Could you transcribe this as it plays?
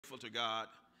grateful to God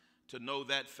to know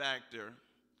that factor,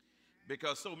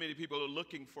 because so many people are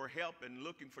looking for help and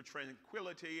looking for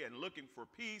tranquility and looking for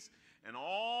peace in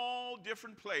all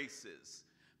different places.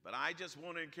 But I just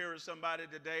want to encourage somebody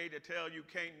today to tell you,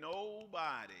 can't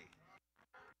nobody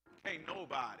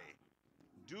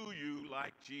do you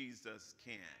like Jesus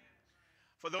can.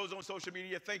 For those on social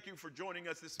media, thank you for joining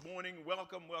us this morning.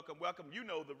 Welcome, welcome, welcome. You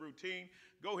know the routine.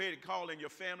 Go ahead and call in your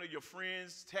family, your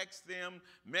friends, text them,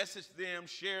 message them,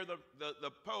 share the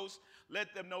post.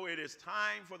 Let them know it is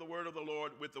time for the word of the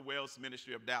Lord with the Wells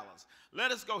Ministry of Dallas.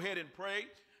 Let us go ahead and pray.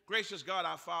 Gracious God,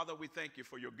 our Father, we thank you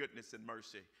for your goodness and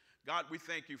mercy. God, we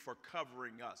thank you for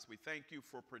covering us. We thank you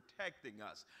for protecting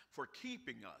us, for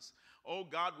keeping us. Oh,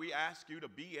 God, we ask you to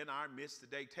be in our midst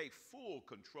today. Take full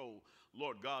control,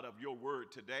 Lord God, of your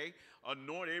word today.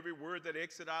 Anoint every word that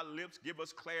exits our lips. Give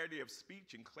us clarity of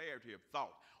speech and clarity of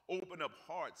thought. Open up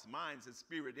hearts, minds, and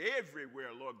spirit everywhere,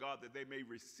 Lord God, that they may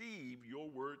receive your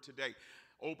word today.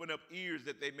 Open up ears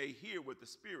that they may hear what the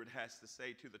Spirit has to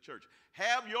say to the church.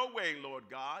 Have your way, Lord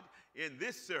God, in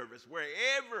this service,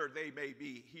 wherever they may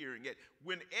be hearing it,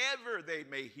 whenever they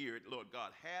may hear it, Lord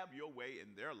God. Have your way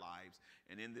in their lives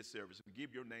and in this service. We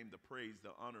give your name the praise, the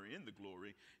honor, and the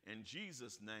glory. In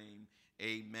Jesus' name,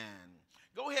 amen.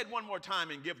 Go ahead one more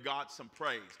time and give God some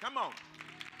praise. Come on.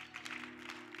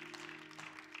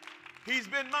 He's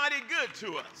been mighty good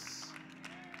to us.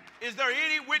 Is there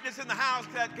any witness in the house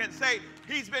that can say,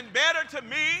 he's been better to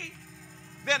me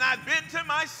than I've been to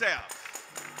myself?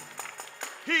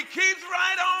 He keeps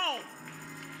right on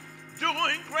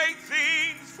doing great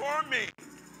things for me.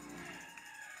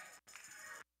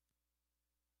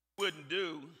 Wouldn't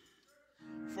do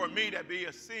for me to be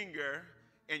a singer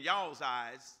in y'all's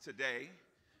eyes today,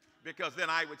 because then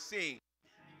I would sing.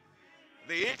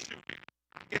 The issue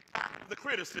is the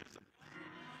criticism.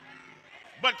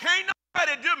 But can't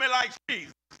nobody do me like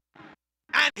Jesus.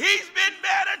 And he's been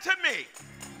better to me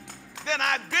than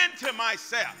I've been to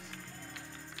myself.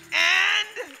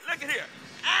 And look at here.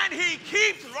 And he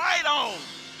keeps right on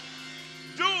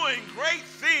doing great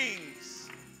things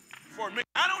for me.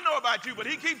 I don't know about you, but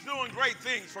he keeps doing great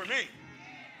things for me.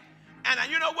 And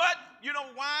you know what? You know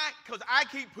why? Because I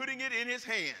keep putting it in his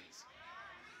hands.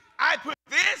 I put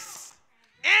this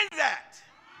in that.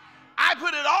 I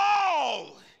put it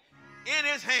all in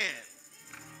his hand.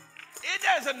 It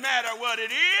doesn't matter what it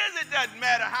is. It doesn't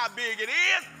matter how big it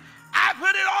is. I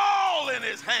put it all in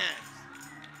his hands.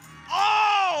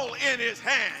 All in his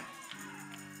hand.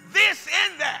 This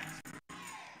and that.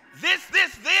 This,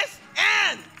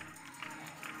 and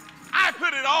I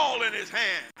put it all in his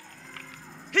hand.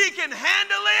 He can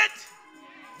handle it.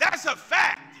 That's a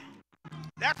fact.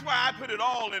 That's why I put it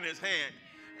all in his hand.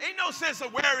 Ain't no sense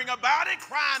of worrying about it,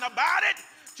 crying about it.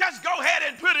 Just go ahead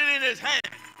and put it in his hand.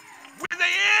 When the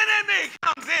enemy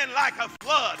comes in like a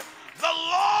flood, the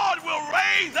Lord will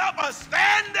raise up a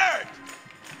standard.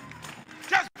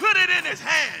 Just put it in his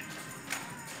hand.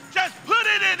 Just put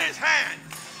it in his hand.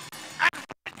 And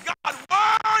let God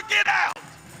work it out.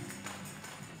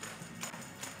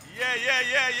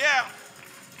 Yeah.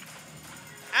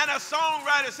 And a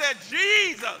songwriter said,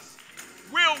 Jesus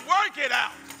will work it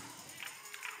out.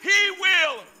 He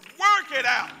will work it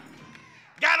out.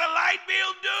 Got a light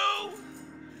bill due?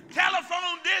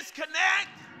 Telephone disconnect?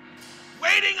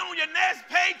 Waiting on your next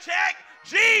paycheck?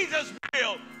 Jesus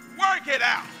will work it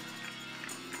out.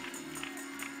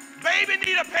 Baby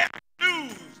need a pair of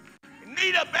shoes,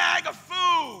 need a bag of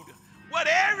food,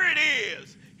 whatever it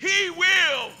is, he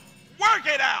will work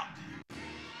it out.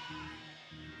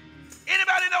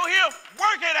 Anybody know he'll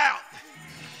work it out?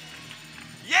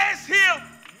 Yes, he'll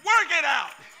work it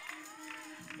out.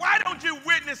 Why don't you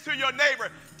witness to your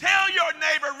neighbor? Tell your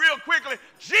neighbor real quickly,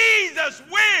 Jesus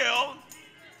will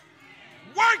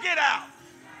work it out.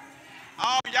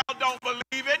 Oh, y'all don't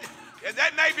believe it?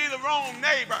 That may be the wrong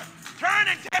neighbor. Turn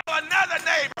and tell another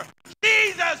neighbor,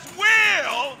 Jesus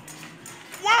will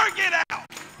work it out.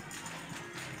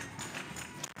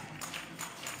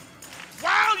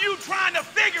 While you trying to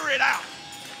figure it out,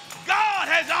 God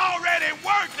has already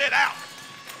worked it out.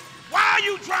 While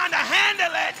you trying to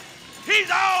handle it, he's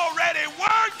already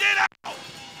worked it out.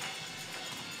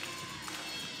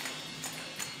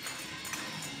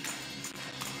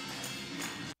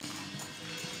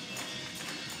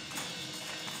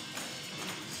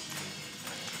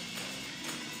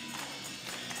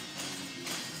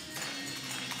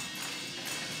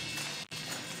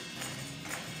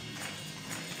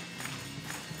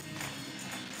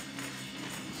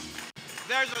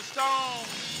 There's a song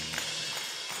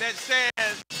that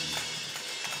says,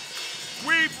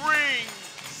 we bring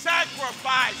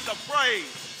sacrifice of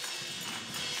praise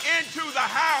into the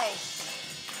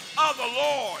house of the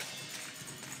Lord,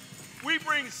 we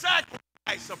bring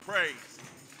sacrifice of praise.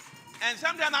 And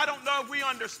sometimes I don't know if we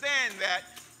understand that,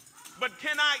 but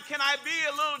can I be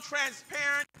a little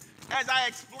transparent as I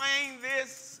explain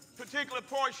this particular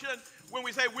portion when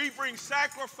we say we bring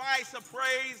sacrifice of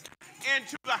praise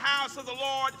into the house of the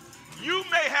Lord? You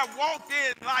may have walked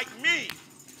in like me,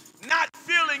 not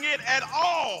feeling it at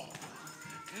all.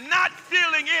 Not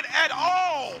feeling it at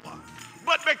all.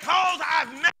 But because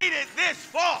I've made it this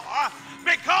far,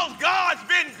 because God's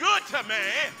been good to me,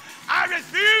 I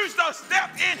refuse to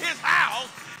step in his house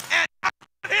and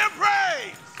give him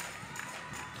praise.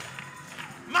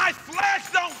 My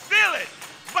flesh don't feel it,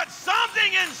 but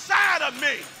something inside of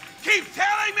me keeps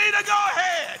telling me to go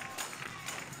ahead.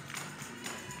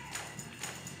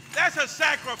 That's a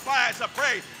sacrifice of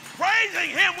praise. Praising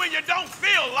him when you don't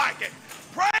feel like it.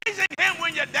 Praising him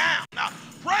when you're down. Now,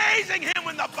 praising him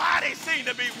when the body seems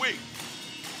to be weak.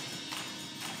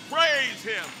 Praise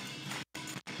him.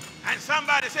 And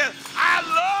somebody says, I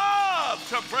love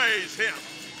to praise him.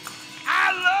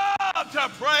 I love to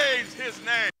praise his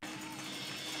name.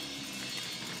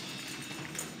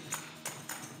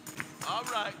 All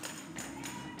right.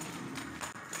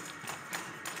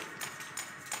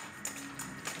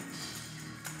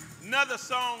 Another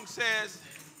song says,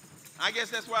 I guess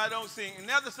that's why I don't sing.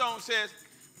 Another song says,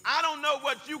 I don't know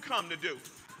what you come to do,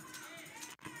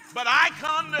 but I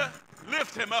come to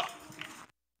lift him up.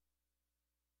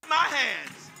 My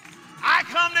hands. I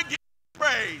come to give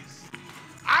praise.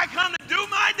 I come to do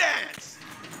my dance.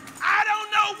 I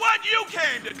don't know what you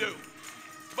came to do,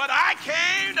 but I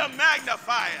came to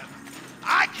magnify him.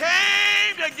 I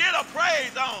came to get a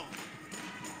praise on.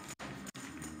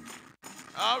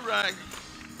 All right.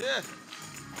 Yeah.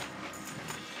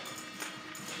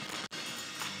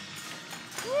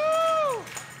 Woo!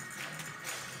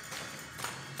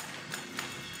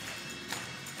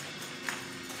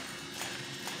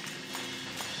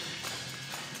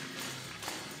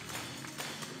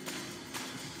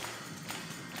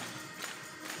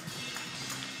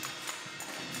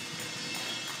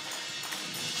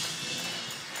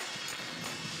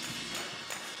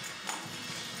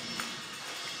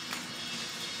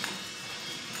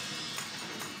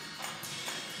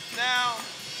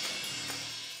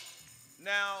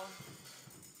 Now,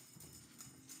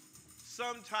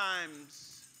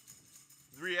 sometimes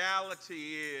the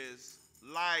reality is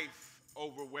life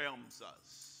overwhelms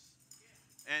us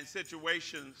and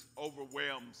situations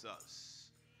overwhelms us.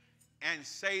 And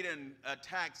Satan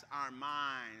attacks our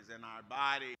minds and our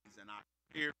bodies and our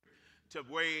spirit to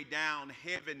weigh down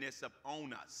heaviness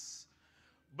upon us.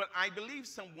 But I believe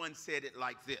someone said it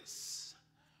like this: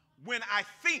 when I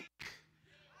think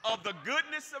of the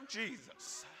goodness of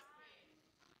Jesus,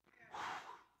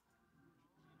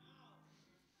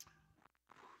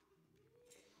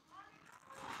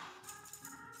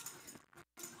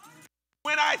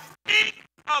 when I think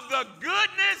of the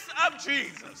goodness of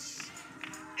Jesus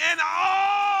and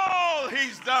all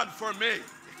he's done for me,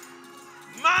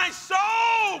 my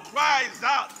soul cries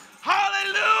out,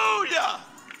 hallelujah!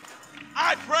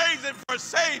 I praise him for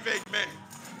saving me.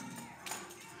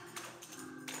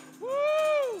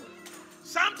 Woo!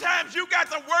 Sometimes you got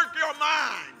to work your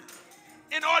mind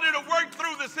in order to work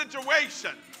through the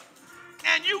situation.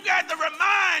 And you got to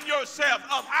remind yourself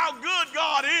of how good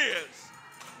God is.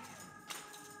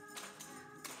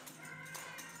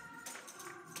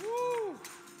 Woo!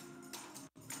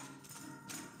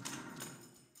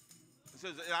 It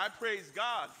says, I praise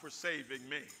God for saving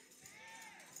me.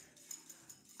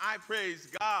 I praise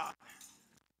God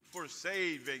for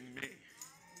saving me.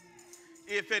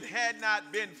 If it had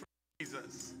not been for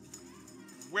Jesus,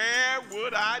 where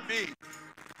would I be?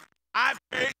 I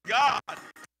praise God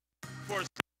for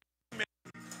saving me.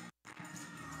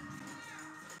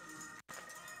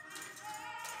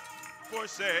 For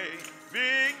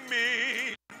saving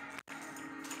me.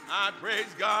 I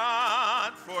praise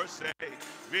God for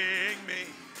saving me.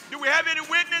 Do we have any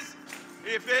witness?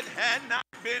 If it had not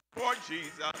been for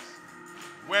Jesus,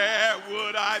 where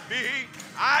would I be?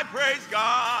 I praise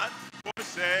God for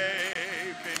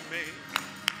saving me.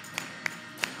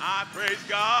 I praise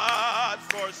God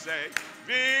for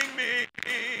saving me.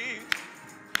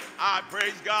 I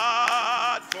praise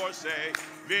God for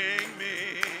saving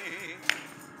me.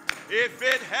 If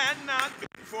it had not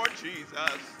been for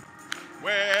Jesus,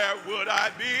 where would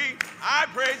I be? I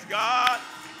praise God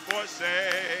for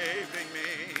saving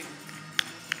me.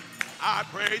 I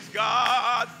praise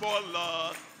God for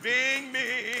loving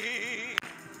me.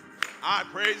 I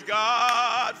praise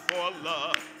God for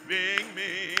loving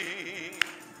me.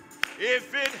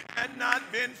 If it had not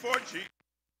been for Jesus,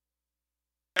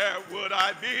 where would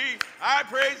I be? I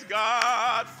praise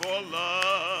God for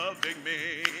loving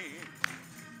me.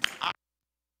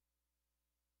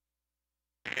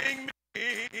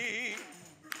 Me.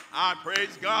 I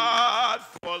praise God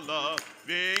for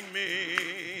loving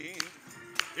me.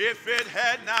 If it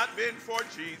had not been for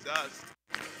Jesus,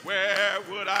 where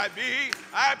would I be?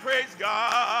 I praise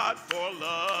God for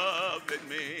loving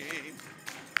me.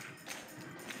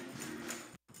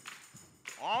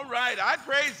 All right, I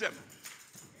praise him.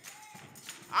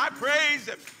 I praise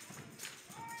him.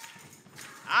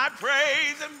 I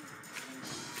praise him.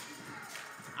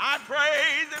 I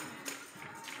praise him.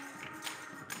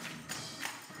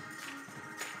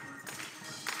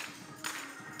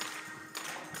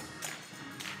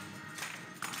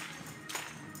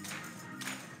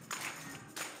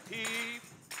 He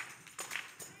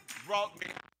brought me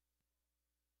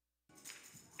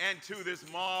into this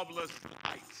marvelous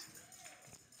light.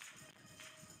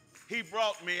 He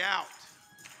brought me out.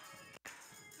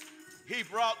 He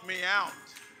brought me out.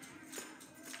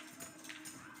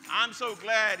 I'm so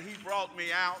glad he brought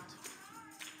me out.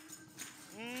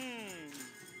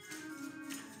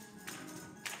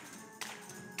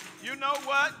 You know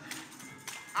what?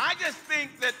 I just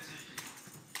think that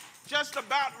just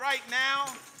about right now,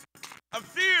 a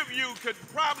few of you could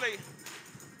probably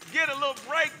get a little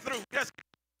breakthrough. Just,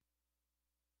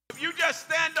 if you just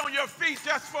stand on your feet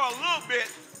just for a little bit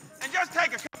and just take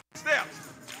a couple of steps.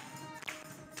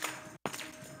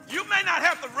 You may not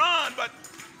have to run, but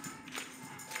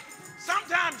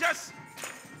sometimes just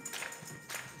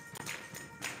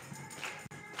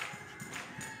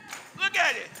look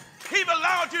at it. He's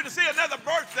allowed you to see another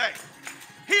birthday.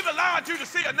 He's allowed you to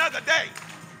see another day.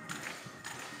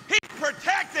 He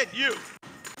protected you,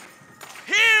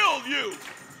 healed you,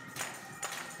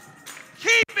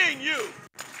 keeping you.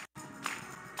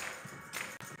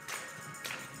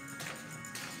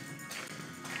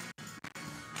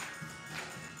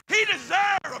 He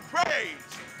deserves a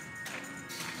praise.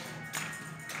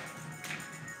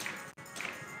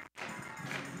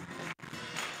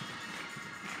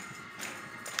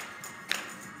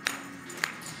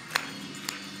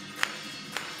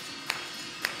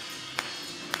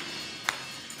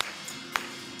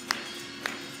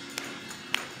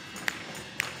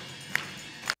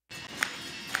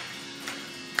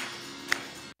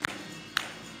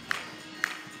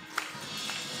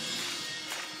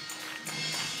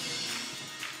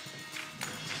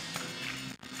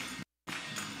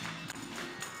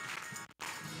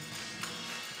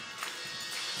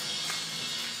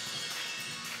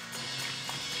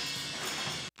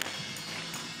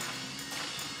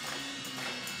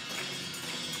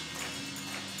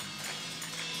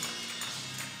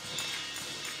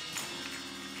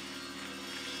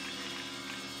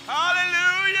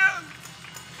 Hallelujah.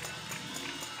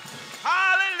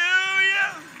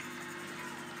 Hallelujah.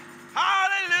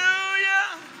 Hallelujah.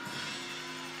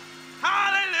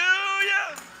 Hallelujah.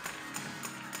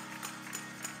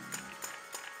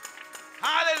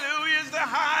 Hallelujah is the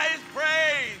highest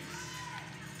praise.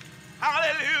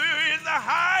 Hallelujah is the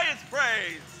highest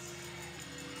praise.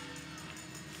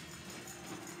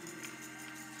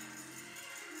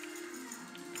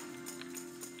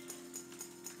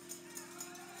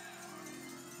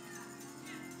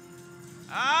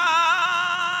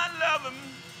 I love him.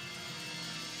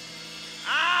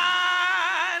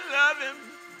 I love him.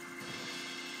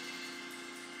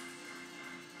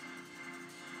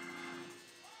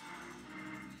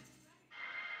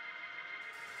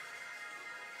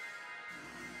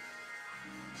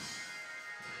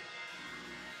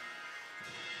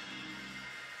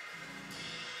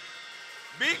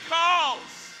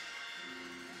 Because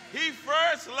he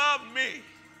first loved me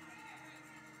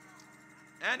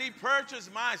and he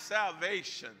purchased my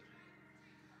salvation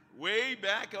way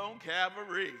back on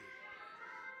Calvary.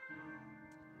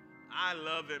 I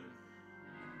love him.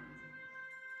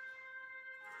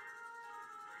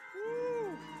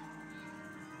 Woo.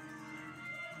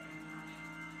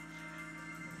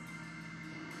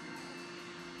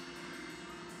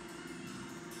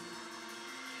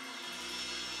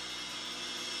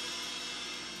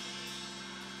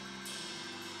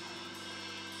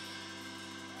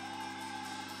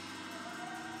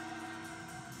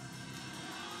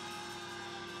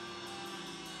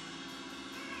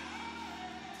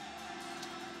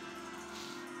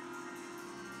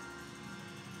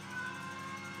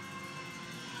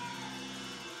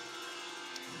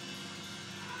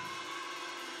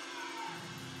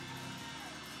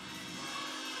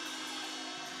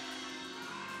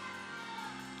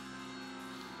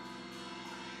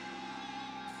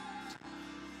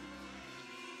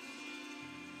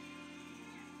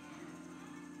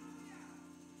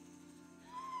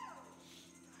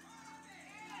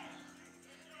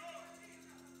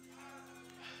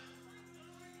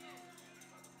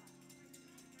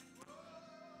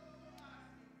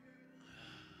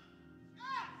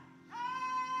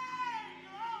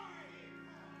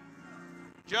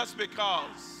 Just because.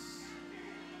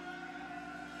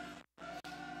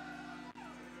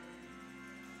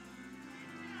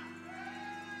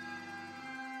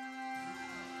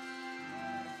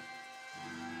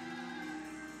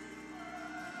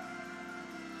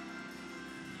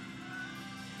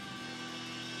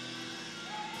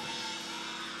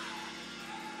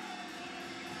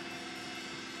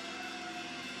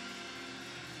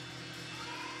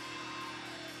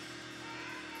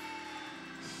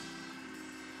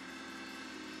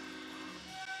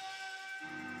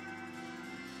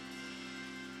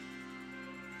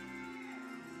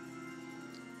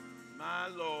 My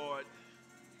Lord,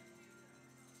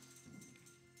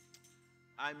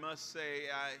 I must say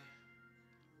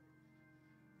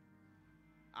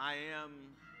I am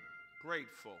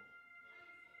grateful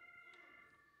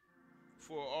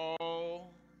for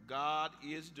all God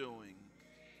is doing.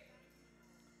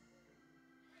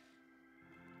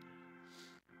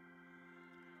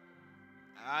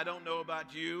 I don't know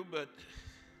about you, but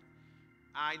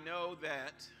I know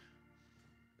that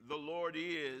the Lord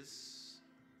is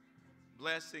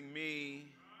blessing me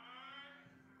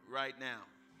right now.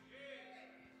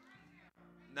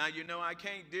 Now, you know, I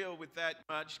can't deal with that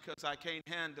much because I can't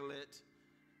handle it.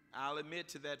 I'll admit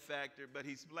to that factor, but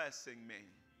He's blessing me.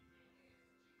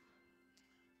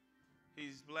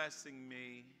 He's blessing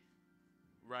me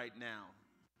right now.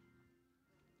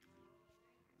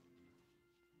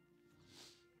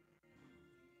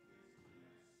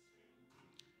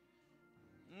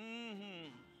 Mm-hmm.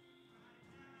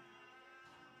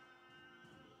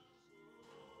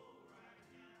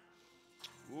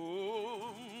 Ooh.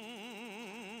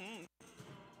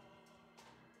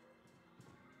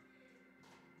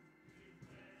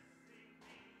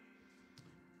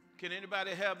 Can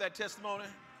anybody have that testimony?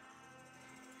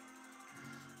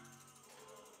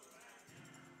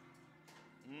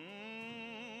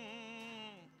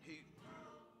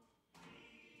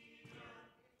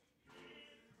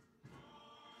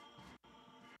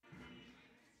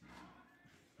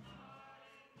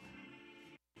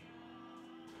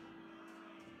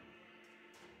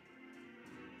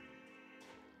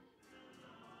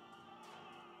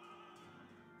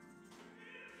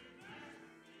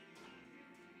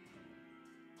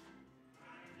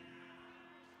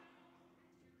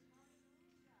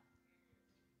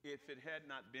 He, if it had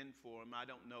not been for Him, I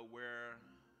don't know where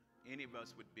any of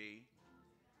us would be.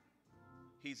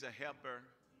 He's a helper.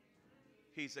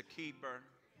 He's a keeper.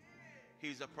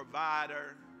 He's a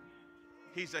provider.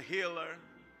 He's a healer.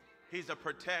 He's a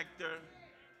protector.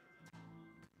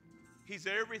 He's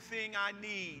everything I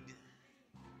need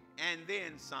and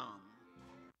then some.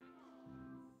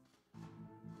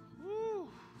 Woo.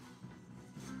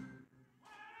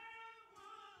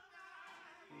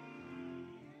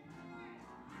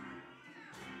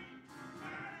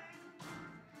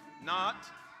 Not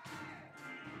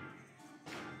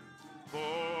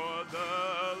for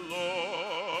the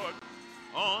Lord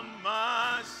on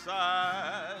my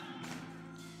side.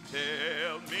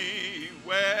 Tell me,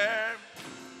 where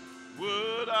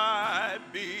would I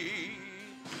be?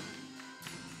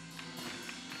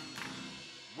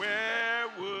 Where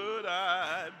would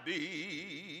I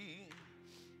be?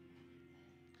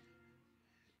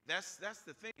 That's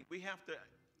the thing. We have to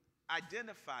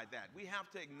identify that. We have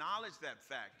to acknowledge that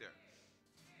factor.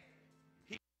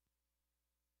 He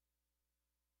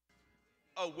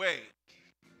awake.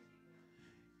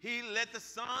 He let the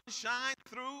sun shine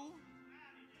through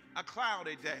a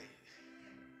cloudy day.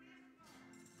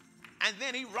 And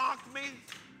then He rocked me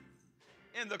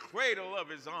in the cradle of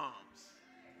His arms.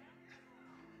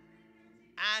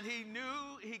 And He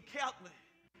knew He kept me.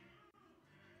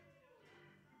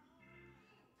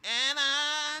 And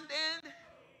I did.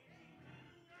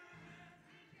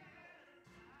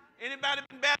 Anybody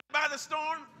been battered by the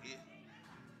storm? Yeah.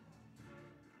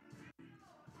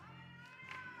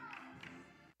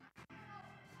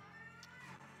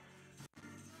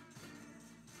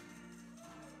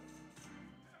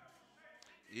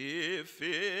 If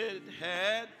it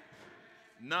had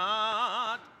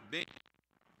not been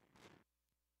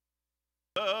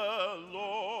the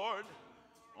Lord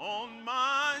on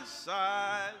my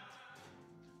side,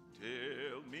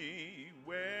 tell me,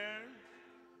 where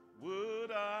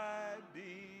would I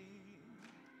be?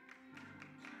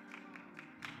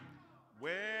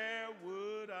 Where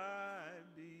would I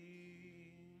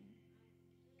be?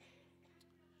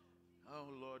 Oh,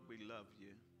 Lord, we love You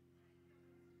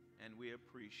and we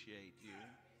appreciate You.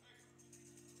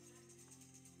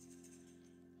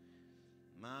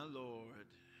 My Lord.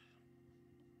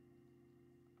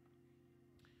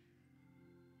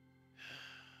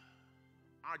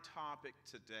 Our topic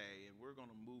today, and we're going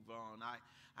to move on.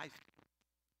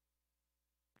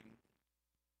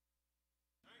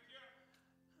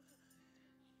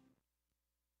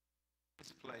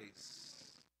 place.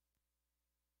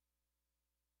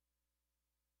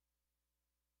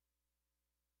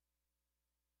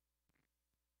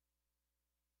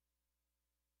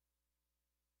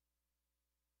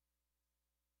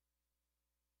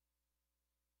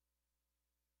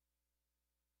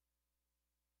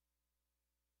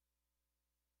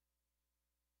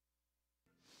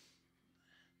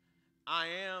 I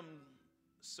am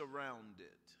surrounded.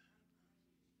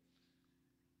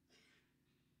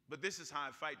 But this is how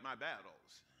I fight my battles.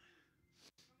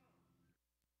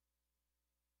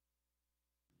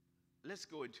 Let's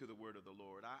go into the word of the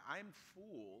Lord. I'm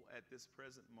full at this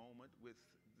present moment with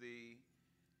the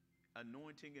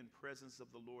anointing and presence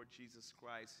of the Lord Jesus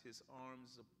Christ, his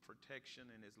arms of protection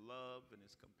and his love and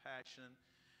his compassion.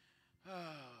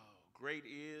 Oh, great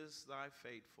is thy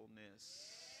faithfulness.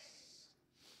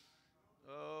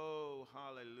 Oh,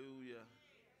 hallelujah.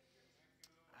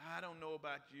 I don't know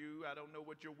about you. I don't know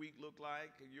what your week looked like,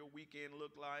 or your weekend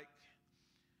looked like,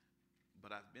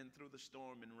 but I've been through the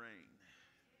storm and rain.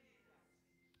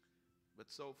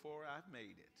 But so far, I've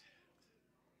made it.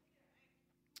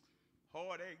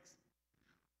 Heartaches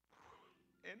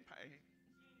and pain.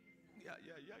 Yeah.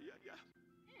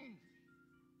 Mm.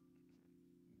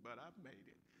 But I've made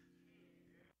it.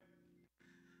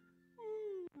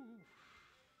 Ooh.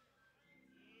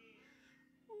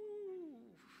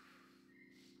 Ooh.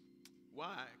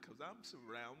 Why? Because I'm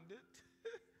surrounded.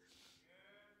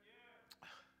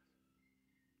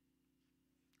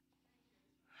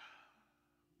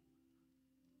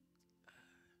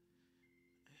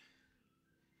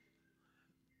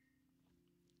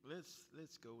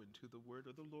 Let's go into the word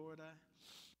of the Lord.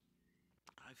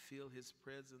 I feel his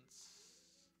presence.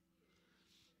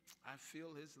 I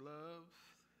feel his love.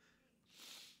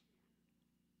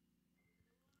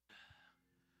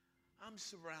 I'm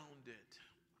surrounded.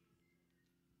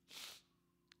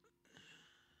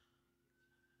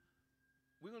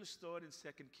 We're going to start in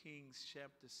 2 Kings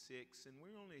chapter 6, and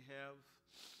we only have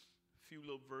a few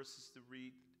little verses to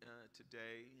read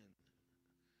today. And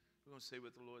we're going to say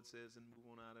what the Lord says and move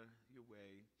on out of your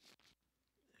way.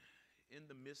 In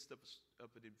the midst of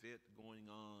an event going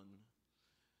on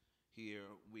here,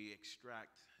 we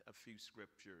extract a few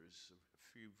scriptures, a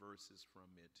few verses from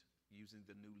it, using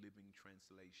the New Living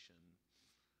Translation.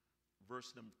 Verse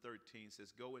number 13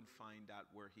 says, "Go and find out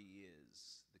where he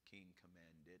is," the king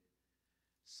commanded,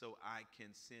 "so I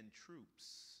can send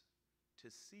troops to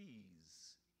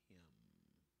seize him."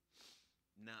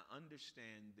 Now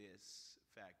understand this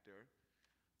factor,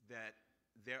 that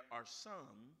there are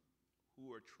some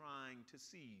who are trying to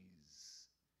seize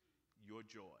your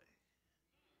joy.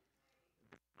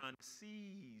 They're trying to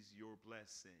seize your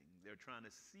blessing. They're trying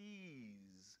to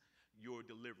seize your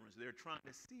deliverance. They're trying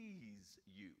to seize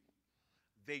you.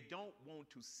 They don't want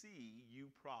to see you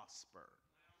prosper.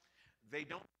 They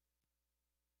don't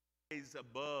rise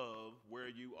above where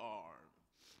you are.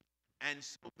 And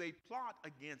so they plot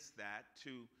against that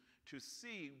to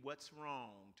see what's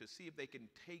wrong, to see if they can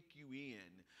take you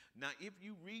in. Now, if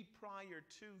you read prior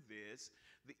to this,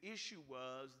 the issue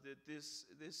was that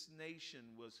this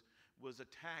nation was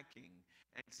attacking.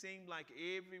 And it seemed like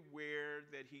everywhere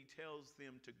that he tells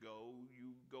them to go,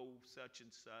 you go such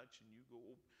and such, and you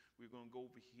go, we're going to go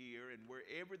over here. And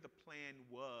wherever the plan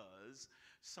was,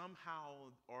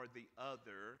 somehow or the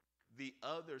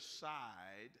other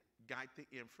side got the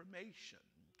information.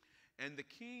 And the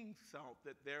king thought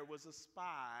that there was a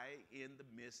spy in the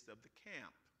midst of the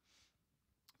camp.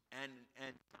 And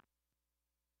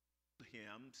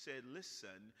him said,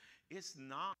 "Listen, it's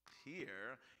not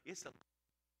here.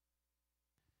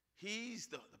 He's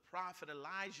the prophet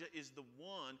Elijah is the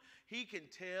one. He can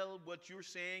tell what you're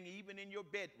saying even in your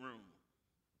bedroom."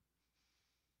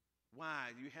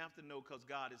 Why? You have to know, because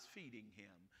God is feeding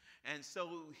him. And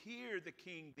so here the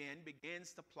king then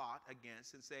begins to plot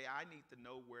against and say, I need to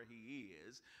know where he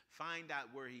is, find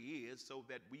out where he is so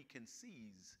that we can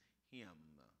seize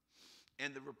him.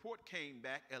 And the report came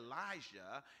back,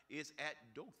 Elijah is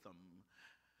at Dothan.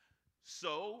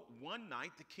 So one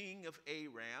night the king of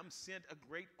Aram sent a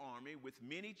great army with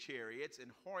many chariots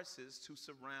and horses to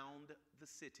surround the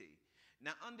city.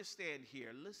 Now understand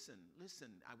here, listen,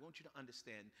 I want you to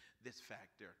understand this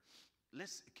factor.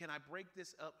 Can I break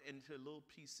this up into little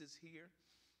pieces here?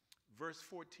 Verse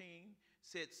 14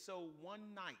 said, "So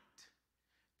one night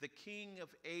the king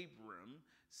of Aram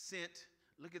sent,"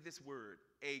 look at this word,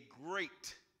 "a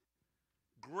great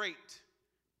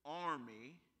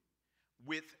army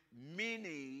with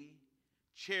many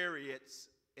chariots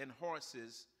and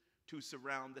horses to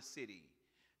surround the city."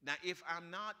 Now, if I'm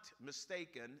not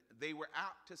mistaken, they were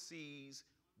out to seize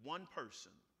one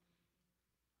person.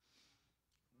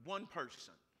 One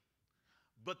person.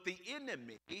 But the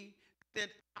enemy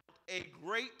sent out a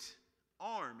great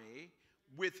army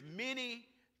with many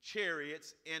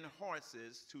chariots and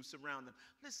horses to surround them.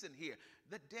 Listen here,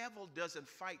 the devil doesn't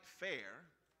fight fair.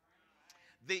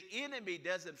 The enemy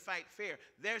doesn't fight fair.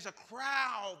 There's a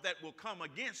crowd that will come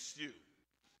against you.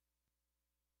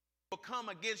 Will come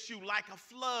against you like a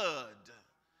flood.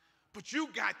 But you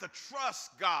got to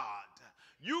trust God.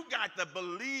 You got to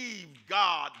believe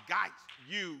God got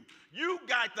you. You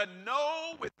got to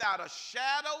know without a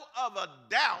shadow of a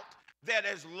doubt that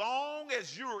as long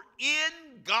as you're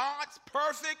in God's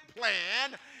perfect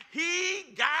plan,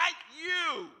 He got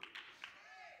you.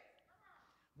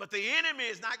 But the enemy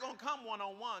is not going to come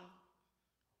one-on-one.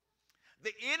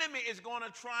 The enemy is going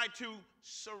to try to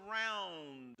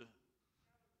surround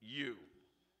you.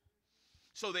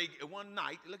 So one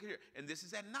night, look here, and this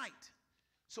is at night.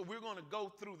 So we're going to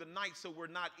go through the night so we're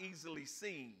not easily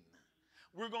seen.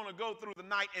 We're going to go through the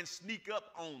night and sneak up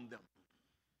on them.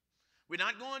 We're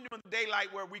not going during the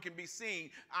daylight where we can be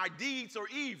seen. Our deeds are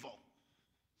evil.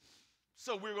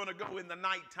 So we're going to go in the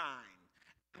nighttime.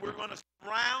 We're going to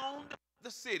surround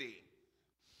the city.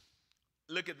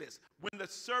 Look at this. When the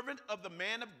servant of the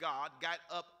man of God got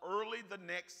up early the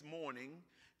next morning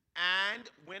and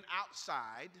went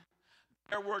outside,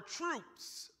 there were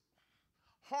troops,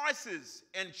 horses,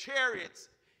 and chariots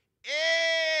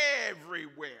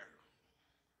everywhere.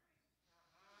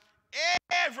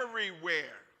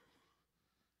 Everywhere.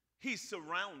 He's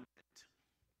surrounded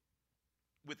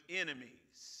with enemies.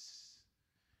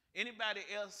 Anybody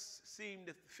else seem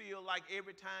to feel like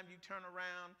every time you turn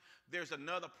around, there's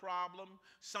another problem?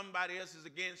 Somebody else is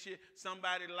against you,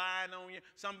 somebody lying on you,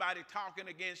 somebody talking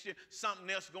against you, something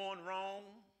else going wrong?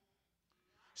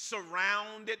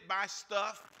 Surrounded by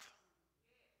stuff.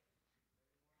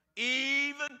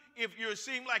 Even if you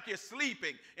seem like you're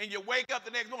sleeping and you wake up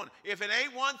the next morning, if it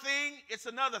ain't one thing, it's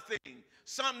another thing.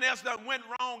 Something else done went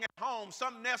wrong at home.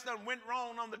 Something else done went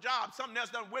wrong on the job. Something else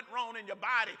done went wrong in your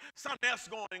body. Something else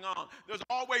going on. There's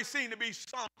always seemed to be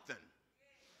something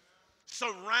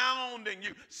surrounding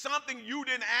you. Something you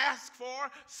didn't ask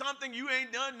for. Something you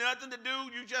ain't done nothing to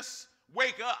do. You just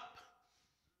wake up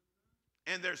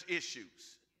and there's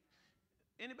issues.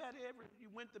 Anybody ever, you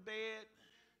went to bed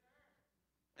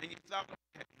and you thought,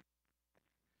 okay,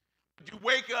 you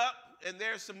wake up and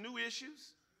there's some new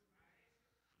issues?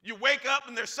 You wake up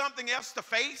and there's something else to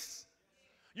face?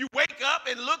 You wake up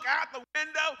and look out the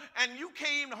window and you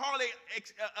can't even hardly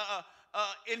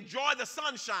enjoy the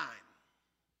sunshine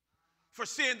for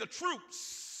seeing the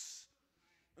troops,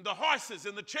 and the horses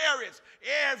and the chariots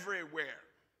everywhere.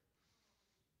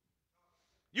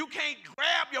 You can't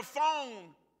grab your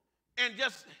phone and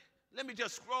let me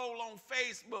just scroll on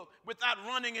Facebook without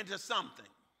running into something.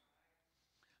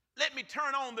 Let me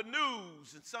turn on the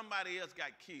news and somebody else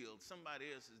got killed. Somebody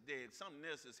else is dead. Something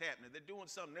else is happening. They're doing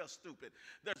something else stupid.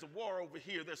 There's a war over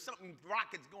here. There's something,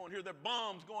 rockets going here. There are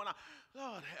bombs going on.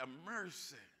 Lord have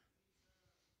mercy.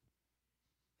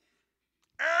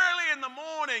 Early in the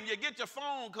morning, you get your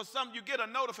phone because you get a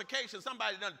notification.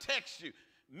 Somebody done text you.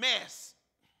 Mess.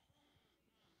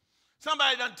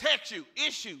 Somebody done text you.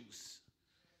 Issues.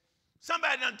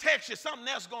 Somebody done text you, something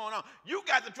else going on. You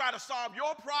got to try to solve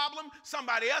your problem,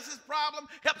 somebody else's problem,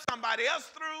 help somebody else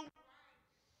through.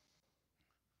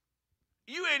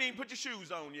 You ain't even put your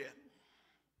shoes on yet.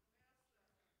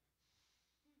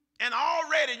 And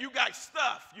already you got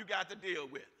stuff you got to deal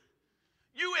with.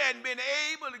 You hadn't been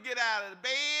able to get out of the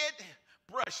bed,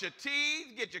 brush your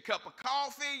teeth, get your cup of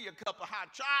coffee, your cup of hot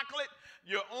chocolate,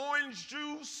 your orange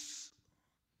juice,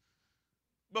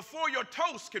 before your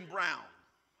toast can brown.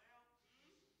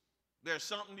 There's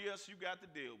something else you got to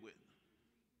deal with.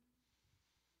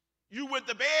 You went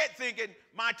to bed thinking,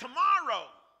 my tomorrow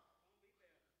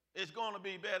is going to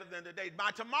be better than today. By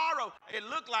tomorrow, it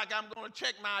looked like I'm going to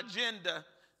check my agenda.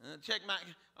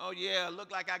 Oh yeah,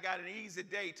 look like I got an easy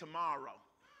day tomorrow.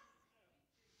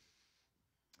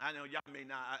 I know y'all may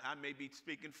not, I may be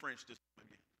speaking French to some of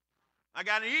you. I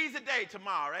got an easy day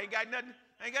tomorrow. I ain't got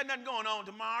nothing going on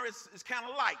tomorrow. It's kind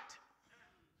of light.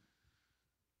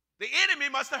 The enemy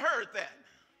must have heard that.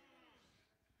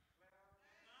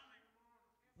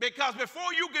 Because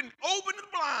before you can open the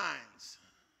blinds,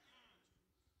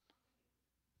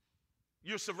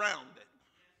 you're surrounded.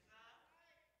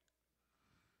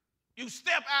 You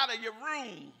step out of your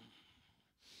room,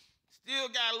 still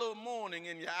got a little morning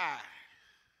in your eye.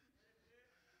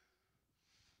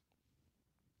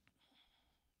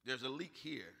 There's a leak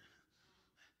here.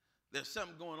 There's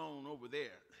something going on over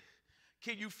there.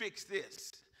 Can you fix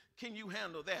this? Can you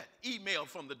handle that? Email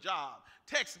from the job,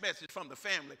 text message from the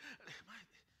family.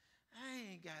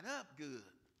 I ain't got up good.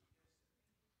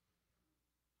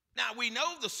 Now we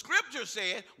know the scripture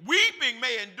said, weeping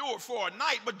may endure for a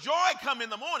night, but joy come in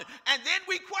the morning. And then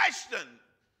we question,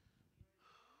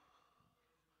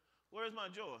 where's my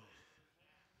joy?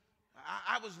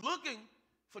 I was looking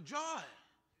for joy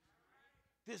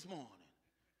this morning.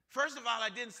 First of all, I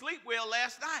didn't sleep well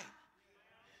last night.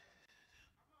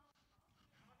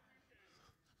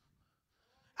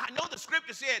 I know the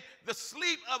scripture said the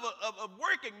sleep of a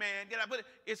working man, did I put it,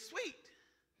 is sweet.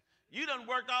 You done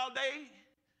worked all day,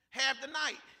 half the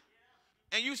night,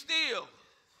 and you still.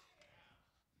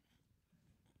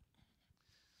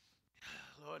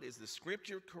 Lord, is the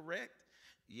scripture correct?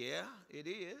 Yeah, it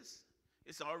is.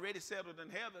 It's already settled in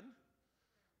heaven.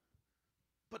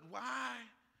 But why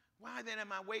then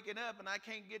am I waking up and I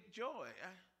can't get joy?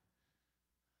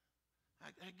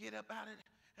 I get up out of it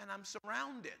and I'm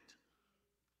surrounded.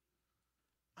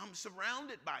 I'm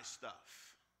surrounded by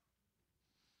stuff.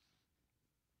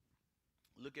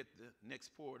 Look at the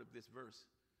next part of this verse.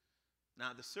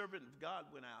 Now the servant of God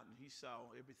went out and he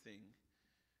saw everything.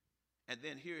 And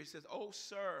then here he says, "Oh,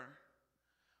 sir,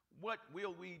 what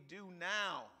will we do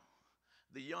now?"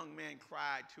 The young man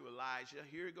cried to Elijah.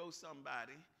 Here goes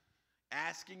somebody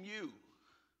asking you,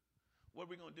 what are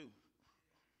we going to do?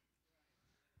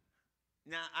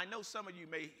 Now, I know some of you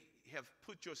may have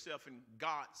put yourself in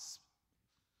God's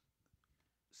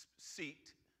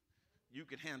seat. You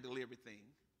can handle everything.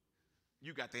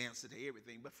 You got the answer to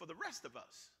everything. But for the rest of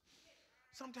us,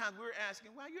 sometimes we're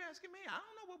asking, why are you asking me? I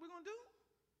don't know what we're going to do.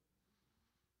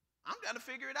 I'm trying to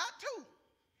figure it out too.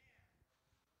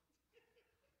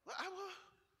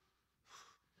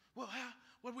 Well,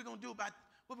 what are we going to do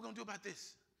about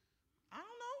this? I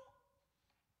don't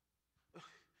know.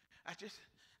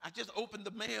 I just opened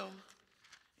the mail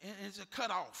and it's a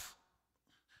cutoff.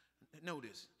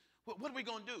 Notice. What are we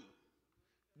going to do?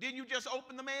 Didn't you just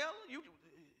open the mail?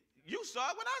 You saw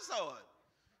it when I saw it.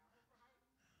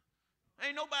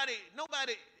 Ain't nobody,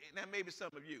 now maybe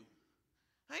some of you,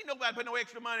 ain't nobody put no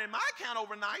extra money in my account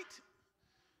overnight.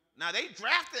 Now they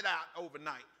drafted out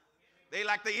overnight. They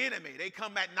like the enemy. They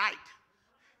come at night.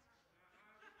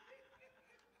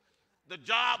 The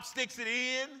job sticks it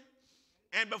in,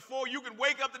 and before you can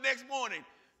wake up the next morning,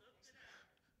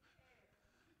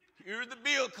 here's the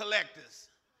bill collectors.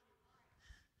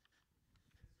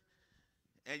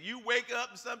 And you wake up,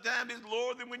 and sometimes it's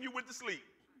lower than when you went to sleep.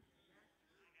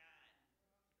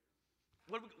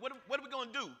 What are we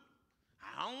going to do?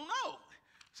 I don't know.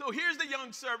 So here's the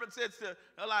young servant says to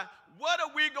Elijah, what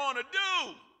are we going to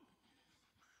do?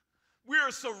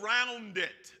 We're surrounded.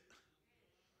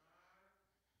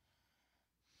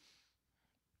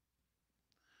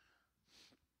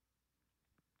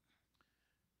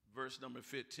 Verse number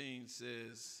 15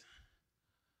 says,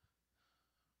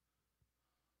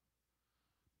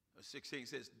 16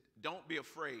 says, don't be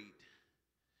afraid,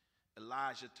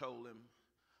 Elijah told him,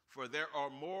 for there are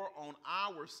more on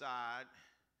our side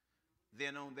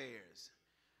than on theirs.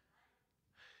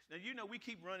 Now, you know, we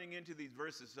keep running into these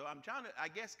verses, so I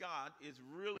guess God is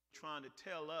really trying to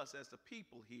tell us as a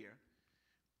people here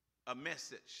a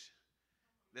message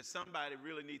that somebody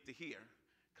really needs to hear,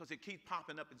 because it keeps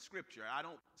popping up in Scripture. I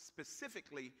don't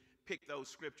specifically pick those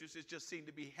scriptures. It just seems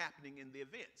to be happening in the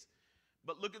events.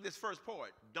 But look at this first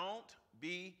part. Don't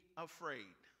be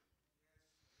afraid.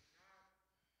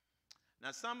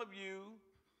 Now, some of you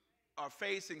are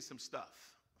facing some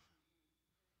stuff.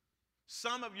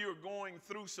 Some of you are going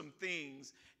through some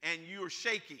things and you're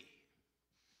shaky.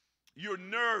 You're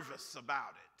nervous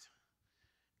about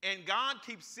it. And God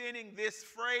keeps sending this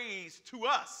phrase to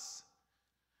us.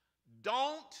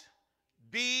 Don't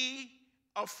be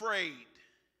afraid.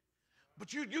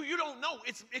 But you don't know.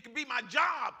 It could be my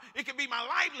job. It could be my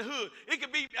livelihood. It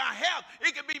could be my health.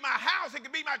 It could be my house. It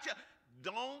could be my child.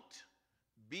 Don't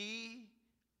be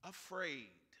afraid.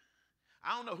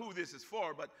 I don't know who this is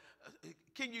for, but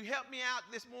can you help me out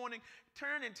this morning?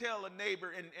 Turn and tell a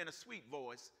neighbor in a sweet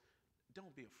voice,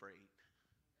 don't be afraid.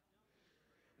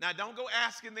 Now, don't go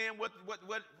asking them what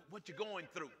you're going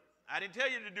through. I didn't tell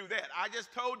you to do that. I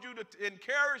just told you to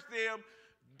encourage them,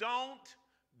 don't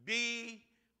be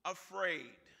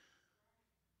afraid.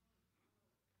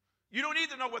 You don't need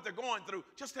to know what they're going through.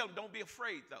 Just tell them, don't be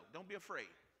afraid, though. Don't be afraid.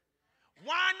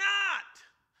 Why not?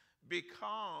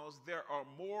 Because there are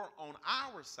more on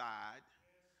our side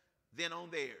than on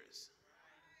theirs.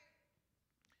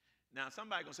 Now,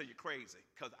 somebody's going to say you're crazy,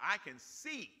 because I can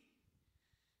see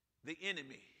the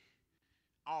enemy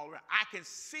all around. I can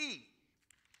see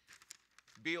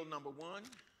bill number 1,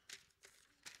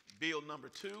 bill number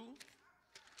 2,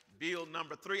 bill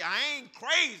number 3. I ain't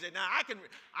crazy. Now, I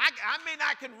mean,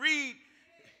 I can read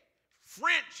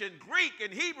French and Greek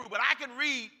and Hebrew, but I can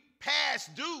read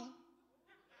past due,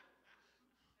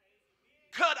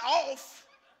 cut off,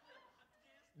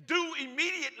 due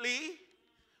immediately,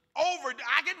 over.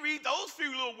 I can read those few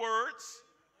little words.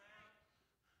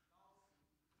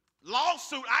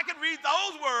 Lawsuit, I can read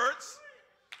those words.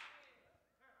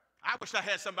 I wish I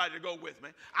had somebody to go with me.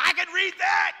 I can read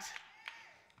that.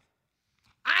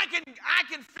 I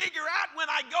can figure out when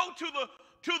I go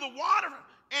to the water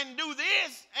and do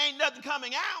this, ain't nothing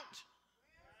coming out.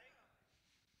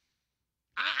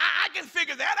 I can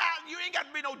figure that out. You ain't got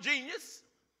to be no genius.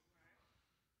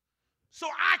 So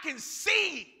I can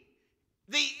see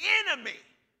the enemy.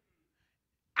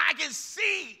 I can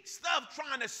see stuff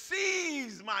trying to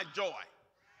seize my joy.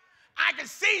 I can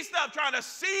see stuff trying to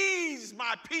seize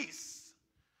my peace.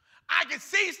 I can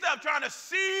see stuff trying to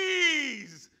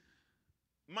seize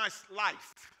my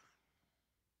life.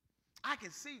 I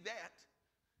can see that.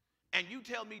 And you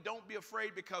tell me don't be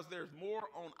afraid because there's more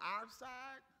on our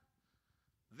side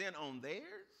than on theirs?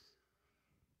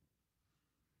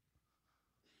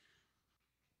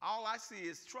 All I see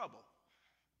is trouble.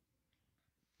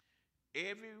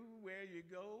 Everywhere you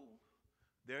go,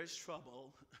 there's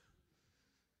trouble.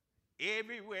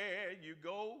 Everywhere you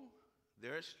go,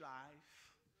 there's strife.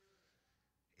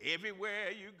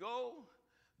 Everywhere you go,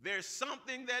 there's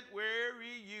something that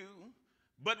worries you.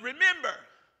 But remember,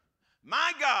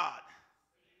 my God.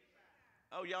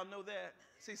 Oh, y'all know that?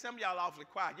 See, some of y'all awfully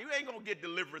quiet. You ain't going to get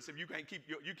deliverance if you can't keep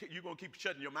you're going to keep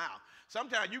shutting your mouth.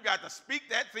 Sometimes you got to speak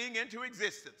that thing into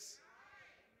existence.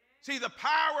 See, the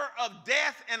power of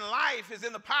death and life is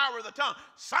in the power of the tongue.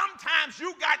 Sometimes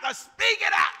you got to speak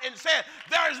it out and say,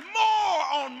 there's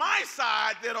more on my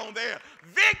side than on there.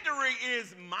 Victory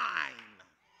is mine.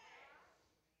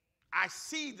 I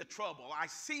see the trouble. I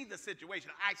see the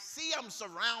situation. I see I'm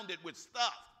surrounded with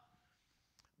stuff.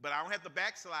 But I don't have to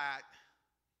backslide.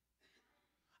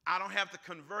 I don't have to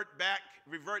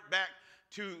revert back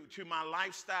to my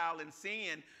lifestyle and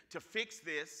sin to fix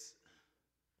this.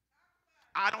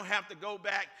 I don't have to go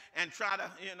back and try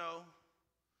to,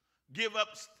 give up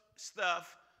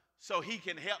stuff so he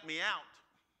can help me out.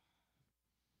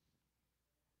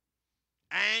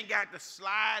 I ain't got to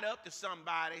slide up to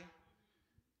somebody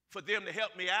for them to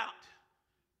help me out.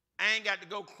 I ain't got to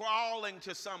go crawling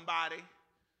to somebody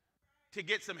to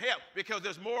get some help because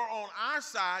there's more on our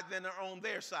side than there on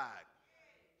their side.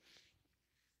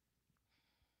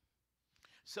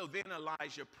 So then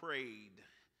Elijah prayed.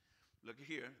 Look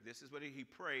here, this is what he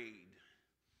prayed.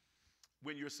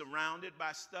 When you're surrounded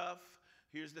by stuff,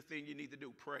 here's the thing you need to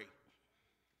do, pray.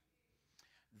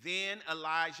 Then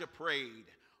Elijah prayed,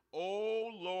 "O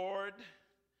Lord,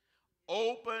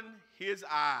 open his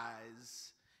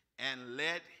eyes and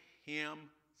let him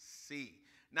see."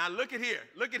 Now look at here,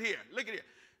 look at here, look at here.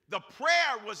 The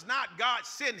prayer was not God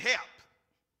send help.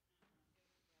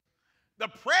 The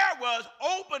prayer was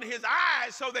open his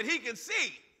eyes so that he can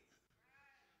see.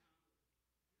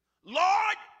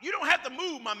 Lord, you don't have to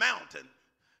move my mountain.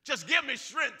 Just give me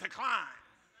strength to climb.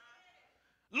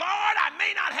 Lord, I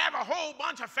may not have a whole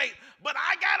bunch of faith, but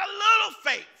I got a little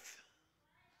faith.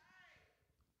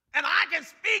 And I can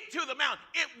speak to the mountain.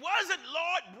 It wasn't,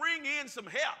 Lord, bring in some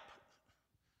help.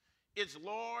 It's,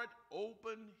 Lord,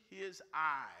 open his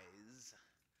eyes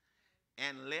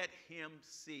and let him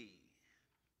see.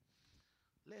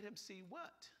 Let him see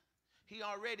what? He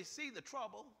already see the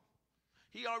trouble.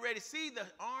 He already see the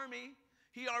army.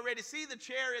 He already see the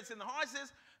chariots and the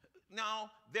horses. Now,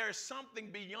 there's something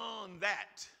beyond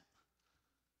that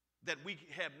we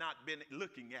have not been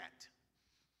looking at.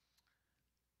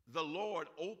 The Lord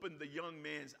opened the young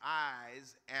man's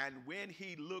eyes, and when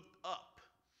he looked up,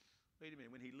 wait a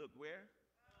minute, when he looked where?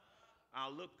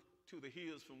 I'll look to the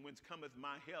hills from whence cometh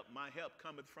my help. My help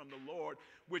cometh from the Lord,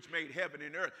 which made heaven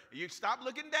and earth. You stop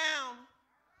looking down.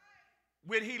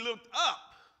 When he looked up,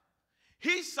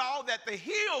 he saw that the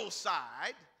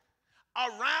hillside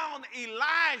around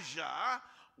Elijah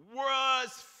was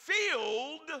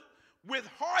filled with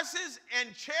horses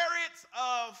and chariots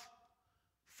of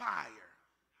fire.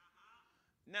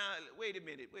 Now, wait a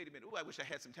minute. Oh, I wish I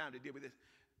had some time to deal with this.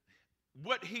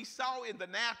 What he saw in the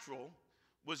natural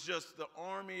was just the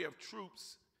army of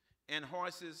troops and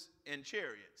horses and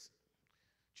chariots.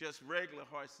 Just regular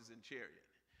horses and chariots.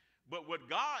 But what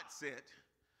God sent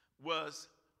was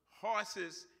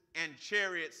horses and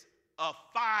chariots of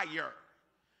fire.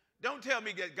 Don't tell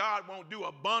me that God won't do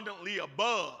abundantly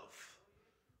above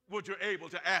what you're able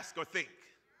to ask or think.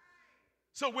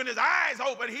 So when his eyes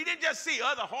opened, he didn't just see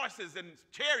other horses and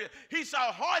chariots. He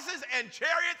saw horses and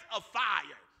chariots of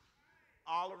fire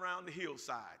all around the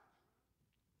hillside.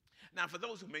 Now, for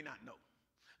those who may not know,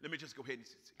 Let me just go ahead and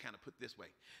kind of put this way.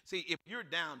 See, if you're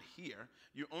down here,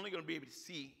 you're only going to be able to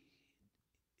see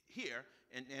here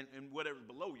and whatever's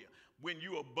below you. When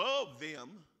you're above them,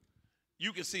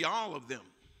 you can see all of them.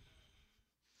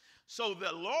 So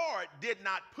the Lord did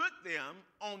not put them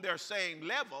on their same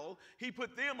level. He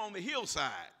put them on the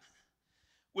hillside,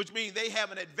 which means they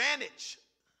have an advantage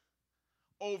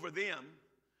over them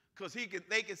because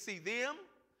they can see them,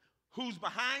 who's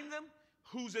behind them,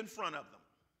 who's in front of them.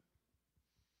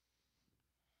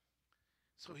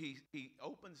 So he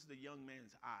opens the young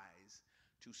man's eyes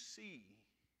to see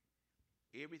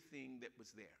everything that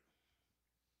was there.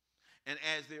 And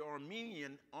as the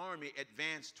Aramean army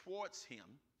advanced towards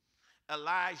him,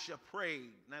 Elijah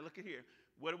prayed. Now look at here.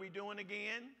 What are we doing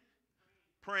again?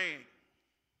 Praying.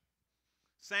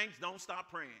 Saints, don't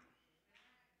stop praying.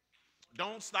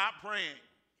 Don't stop praying.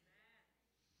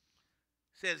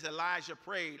 Says Elijah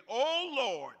prayed, "Oh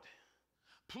Lord,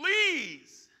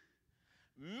 please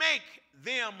make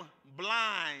them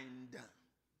blind."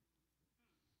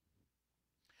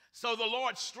 So the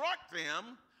Lord struck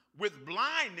them with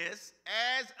blindness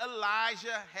as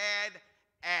Elijah had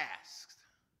asked.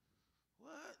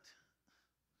 What?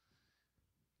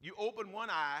 You open one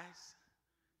eye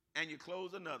and you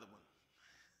close another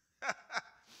one.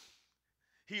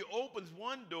 He opens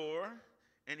one door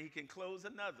and he can close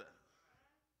another.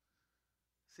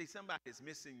 See, somebody's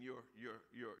missing your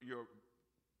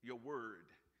word.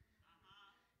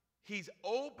 He's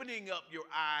opening up your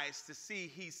eyes to see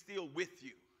he's still with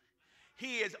you.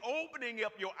 He is opening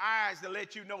up your eyes to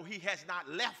let you know he has not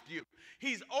left you.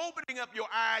 He's opening up your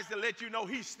eyes to let you know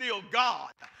he's still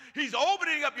God. He's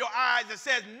opening up your eyes that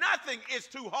says nothing is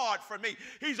too hard for me.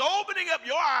 He's opening up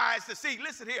your eyes to see,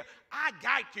 listen here, I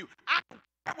got you. I don't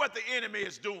care what the enemy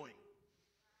is doing.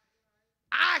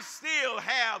 I still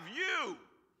have you.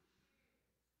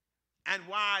 And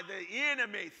why the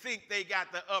enemy think they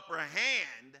got the upper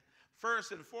hand,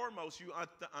 first and foremost, you have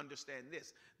to understand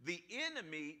this. The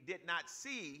enemy did not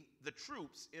see the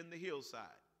troops in the hillside.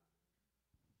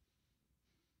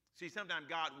 See, sometimes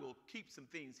God will keep some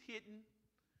things hidden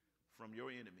from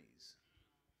your enemies.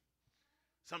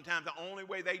 Sometimes the only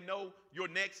way they know your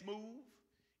next move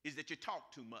is that you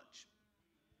talk too much.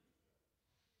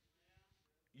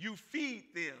 You feed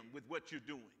them with what you're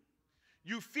doing.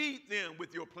 You feed them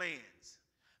with your plans.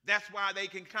 That's why they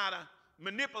can kind of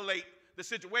manipulate the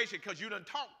situation, because you done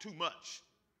talked too much.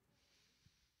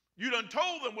 You done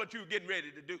told them what you're getting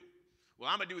ready to do. Well,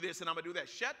 I'm going to do this and I'm going to do that.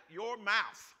 Shut your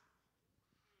mouth.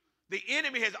 The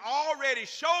enemy has already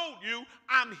showed you,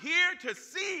 I'm here to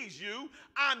seize you.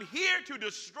 I'm here to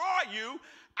destroy you.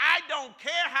 I don't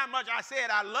care how much I said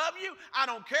I love you. I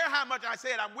don't care how much I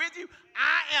said I'm with you.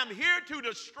 I am here to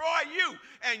destroy you.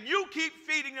 And you keep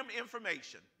feeding them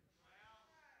information.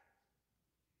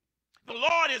 The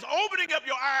Lord is opening up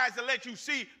your eyes to let you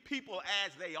see people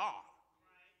as they are.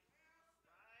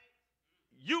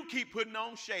 You keep putting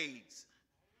on shades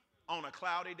on a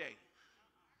cloudy day.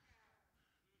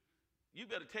 You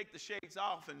better take the shades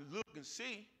off and look and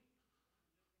see.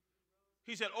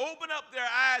 He said, open up their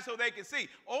eyes so they can see.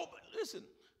 Listen,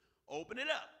 open it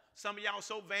up. Some of y'all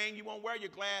so vain you won't wear your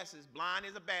glasses. Blind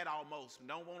is a bat almost.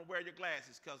 Don't want to wear your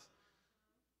glasses because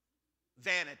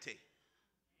vanity.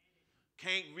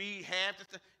 Can't read half the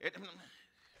stuff.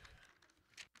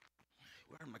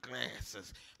 Where are my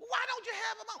glasses? Why don't you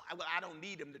have them on? Well, I don't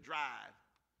need them to drive.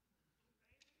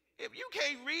 If you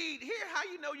can't read here, how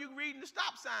you know you're reading the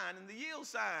stop sign and the yield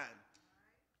sign?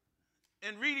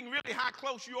 And reading really how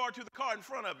close you are to the car in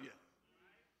front of you.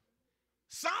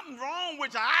 Something wrong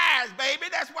with your eyes, baby.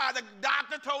 That's why the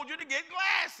doctor told you to get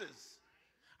glasses.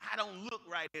 I don't look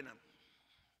right in them.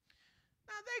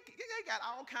 Now, they got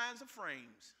all kinds of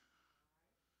frames.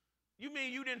 You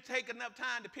mean you didn't take enough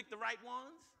time to pick the right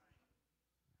ones?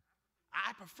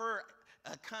 I prefer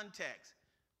contacts.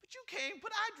 But you can't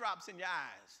put eye drops in your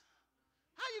eyes.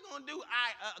 How you going to do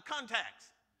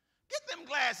contacts? Get them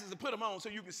glasses and put them on so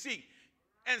you can see.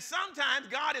 And sometimes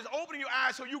God is opening your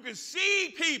eyes so you can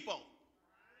see people.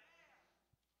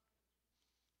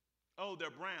 Oh, they're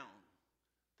brown.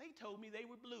 They told me they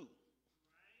were blue.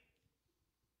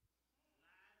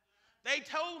 They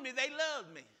told me they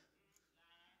loved me.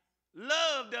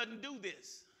 Love doesn't do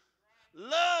this.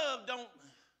 Love don't.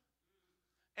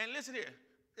 And listen here.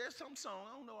 There's some song,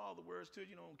 I don't know all the words to it,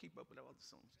 you don't keep up with all the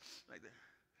songs like that.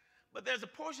 But there's a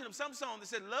portion of some song that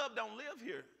said, love don't live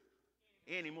here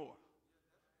anymore.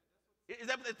 Is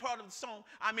that part of the song?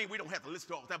 I mean, we don't have to listen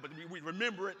to all that, but we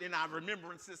remember it in our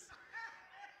remembrances.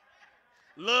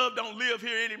 Love don't live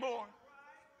here anymore.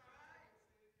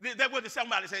 That's what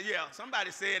somebody said. Yeah,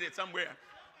 somebody said it somewhere.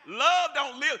 Love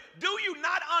don't live. Do you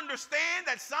not understand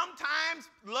that sometimes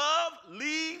love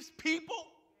leaves people?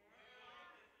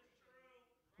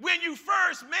 When you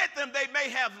first met them, they may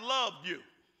have loved you.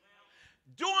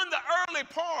 During the early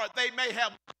part, they may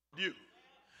have loved you.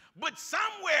 But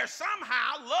somewhere,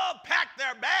 somehow, love packed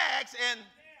their bags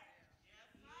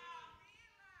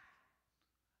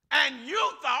and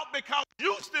you thought because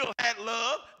you still had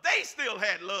love, they still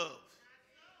had love.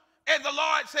 And the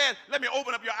Lord said, let me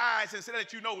open up your eyes and say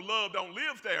that you know love don't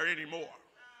live there anymore.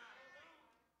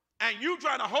 And you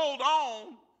trying to hold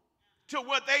on to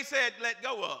what they said let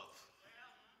go of.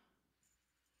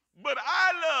 But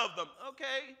I love them.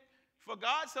 Okay, for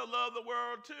God so loved the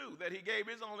world too, that he gave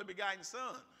his only begotten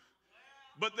son.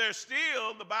 But there's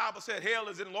still, the Bible said, hell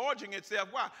is enlarging itself.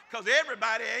 Why? Because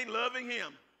everybody ain't loving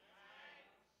him.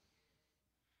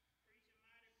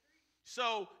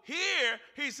 So here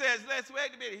he says, let's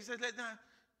wait a minute. He says,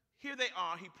 here they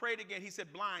are. He prayed again. He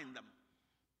said, blind them.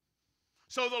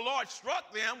 So the Lord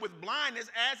struck them with blindness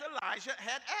as Elijah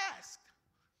had asked.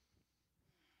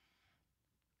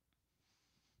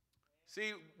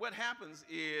 See, what happens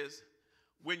is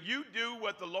when you do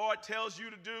what the Lord tells you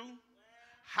to do,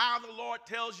 how the Lord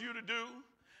tells you to do,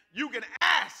 you can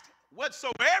ask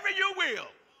whatsoever you will,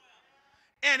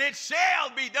 and it shall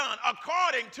be done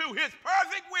according to his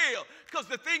perfect will. Because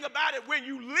the thing about it, when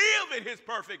you live in his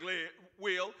perfect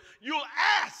will, you'll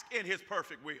ask in his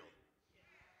perfect will.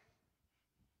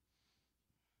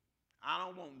 I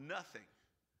don't want nothing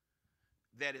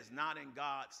that is not in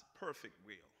God's perfect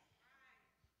will.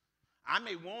 I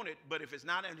may want it, but if it's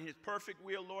not in his perfect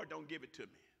will, Lord, don't give it to me.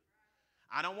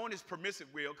 I don't want his permissive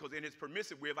will, because in his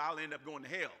permissive will, I'll end up going to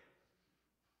hell.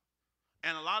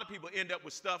 And a lot of people end up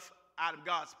with stuff out of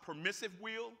God's permissive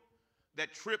will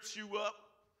that trips you up,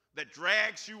 that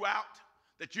drags you out,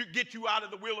 that you get you out of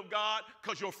the will of God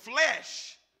because your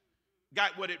flesh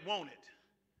got what it wanted,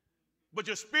 but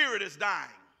your spirit is dying.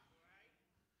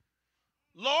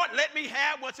 Lord, let me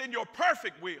have what's in your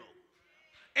perfect will.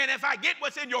 And if I get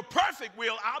what's in your perfect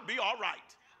will, I'll be all right.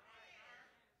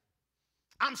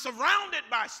 I'm surrounded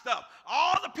by stuff.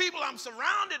 All the people I'm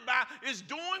surrounded by is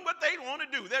doing what they want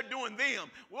to do. They're doing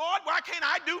them. Lord, why can't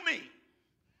I do me?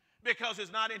 Because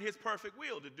it's not in his perfect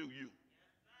will to do you.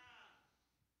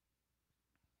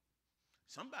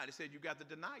 Somebody said you got to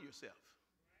deny yourself.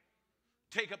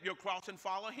 Take up your cross and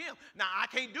follow him. Now, I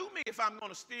can't do me if I'm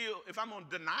going to steal, if I'm going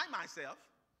to deny myself.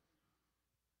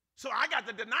 So I got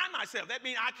to deny myself. That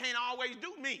means I can't always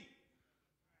do me.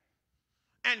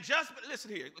 And just, listen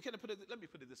here, let me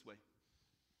put it this way.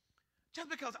 Just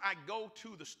because I go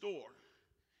to the store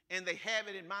and they have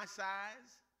it in my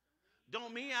size,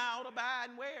 don't mean I ought to buy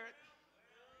and wear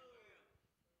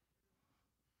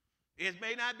it. It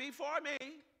may not be for me.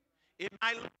 It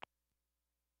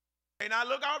may not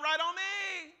look all right on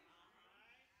me.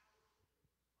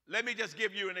 Let me just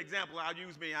give you an example. I'll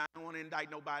use me. I don't want to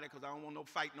indict nobody because I don't want to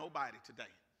fight nobody today.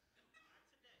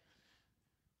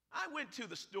 I went to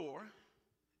the store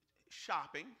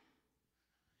shopping,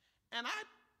 and I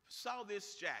saw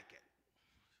this jacket,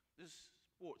 this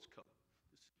sports coat.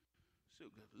 This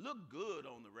suit looked good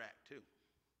on the rack too.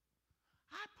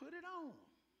 I put it on.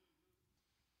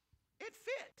 It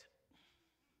fit.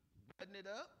 Button it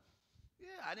up.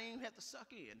 Yeah, I didn't even have to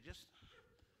suck in. Just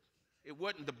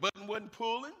the button wasn't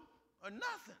pulling or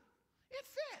nothing. It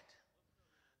fit.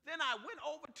 Then I went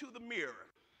over to the mirror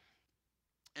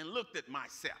and looked at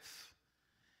myself.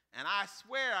 And I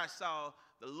swear I saw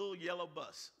the little yellow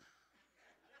bus.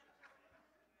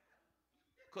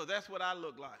 Because that's what I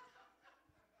look like.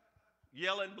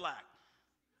 Yellow and black.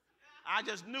 I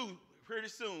just knew pretty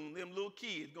soon them little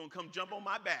kids going to come jump on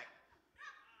my back.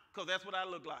 Because that's what I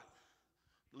look like.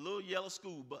 The little yellow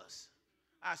school bus.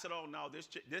 I said, oh, no,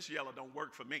 this yellow don't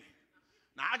work for me.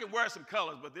 Now, I can wear some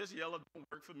colors, but this yellow don't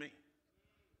work for me.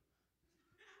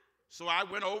 So I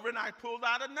went over and I pulled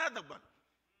out another one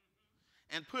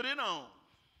and put it on.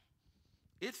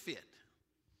 It fit.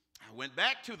 I went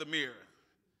back to the mirror.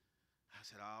 I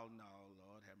said, oh, no,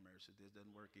 Lord have mercy. This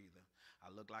doesn't work either.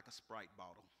 I look like a Sprite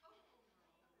bottle.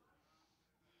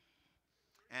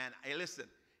 And hey, listen,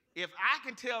 if I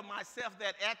can tell myself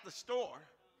that at the store,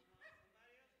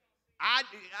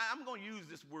 I'm going to use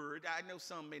this word. I know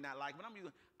some may not like it,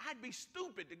 but I'd be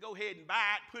stupid to go ahead and buy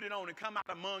it, put it on, and come out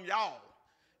among y'all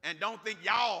and don't think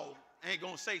y'all ain't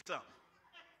going to say something.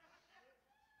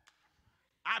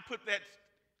 I put that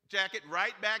jacket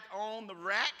right back on the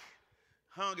rack,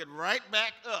 hung it right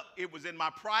back up. It was in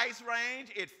my price range.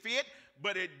 It fit,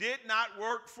 but it did not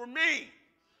work for me.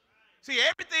 See,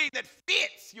 everything that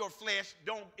fits your flesh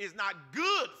is not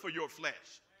good for your flesh.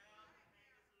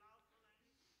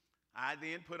 I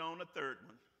then put on a third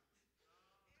one.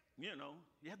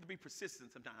 you have to be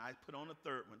persistent sometimes. I put on a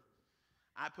third one.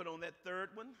 I put on that third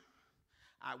one.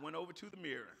 I went over to the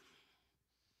mirror.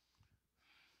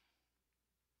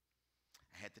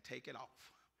 I had to take it off.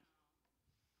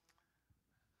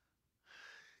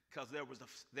 Because there was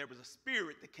a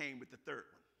spirit that came with the third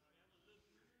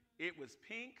one. It was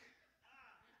pink.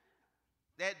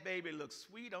 That baby looked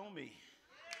sweet on me.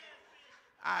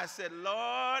 I said,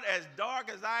 Lord, as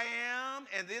dark as I am,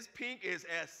 and this pink is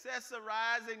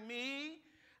accessorizing me,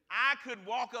 I could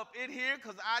walk up in here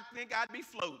because I think I'd be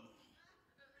floating.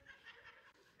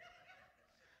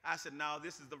 I said, no,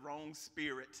 this is the wrong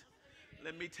spirit.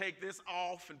 Let me take this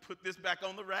off and put this back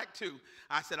on the rack too.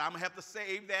 I said, I'm going to have to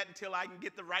save that until I can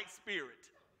get the right spirit.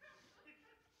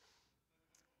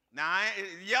 Now,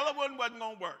 the yellow one wasn't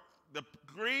going to work. The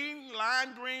green,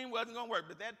 lime green wasn't going to work.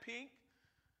 But that pink,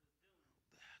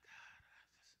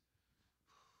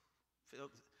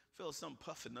 feel something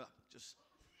puffing up. I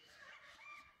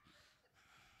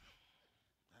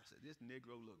said, this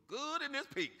Negro look good in this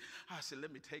pink. I said,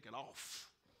 let me take it off.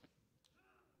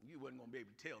 You wasn't going to be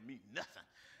able to tell me nothing.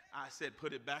 I said,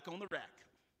 put it back on the rack.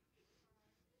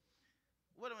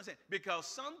 What am I saying? Because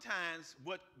sometimes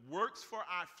what works for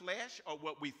our flesh or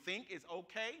what we think is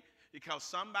okay, because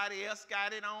somebody else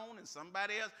got it on and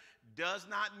somebody else, does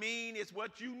not mean it's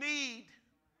what you need.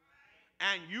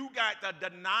 And you got to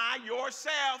deny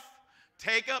yourself,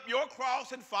 take up your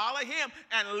cross and follow him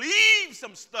and leave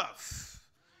some stuff.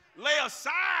 Lay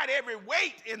aside every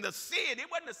weight in the sin. It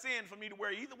wasn't a sin for me to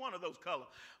wear either one of those colors.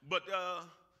 But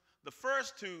the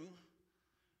first two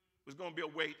was going to be a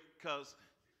weight because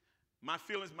my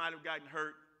feelings might have gotten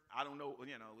hurt. I don't know.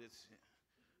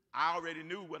 I already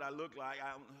knew what I looked like.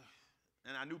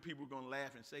 And I knew people were going to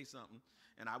laugh and say something.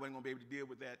 And I wasn't going to be able to deal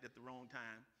with that at the wrong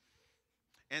time.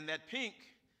 And that pink,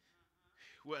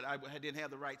 I didn't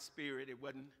have the right spirit. It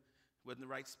wasn't the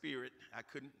right spirit. I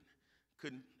couldn't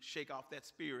shake off that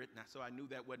spirit, so I knew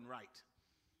that wasn't right.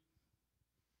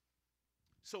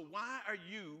 So why are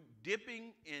you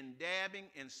dipping and dabbing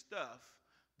in stuff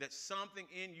that's something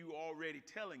in you already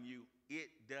telling you it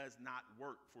does not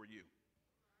work for you?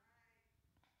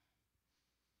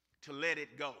 To let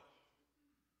it go.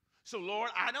 So, Lord,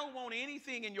 I don't want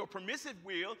anything in your permissive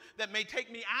will that may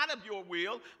take me out of your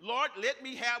will. Lord, let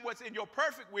me have what's in your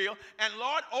perfect will. And,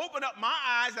 Lord, open up my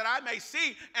eyes that I may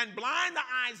see and blind the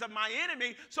eyes of my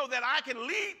enemy so that I can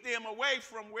lead them away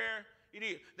from where it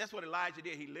is. That's what Elijah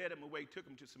did. He led them away, took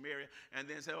them to Samaria, and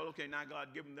then said, oh, okay, now God,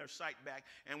 give them their sight back.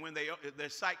 And when their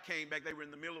sight came back, they were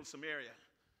in the middle of Samaria,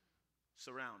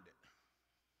 surrounded.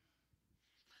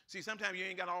 See, sometimes you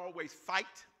ain't got to always fight.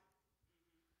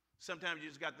 Sometimes you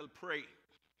just got to pray.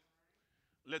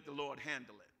 Let the Lord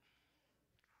handle it.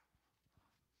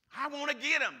 I want to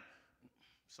get him.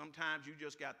 Sometimes you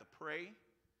just got to pray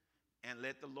and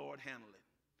let the Lord handle it.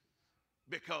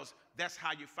 Because that's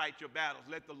how you fight your battles.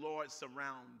 Let the Lord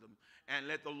surround them and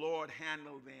let the Lord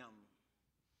handle them.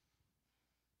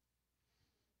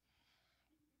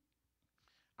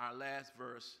 Our last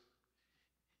verse,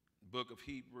 book of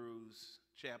Hebrews,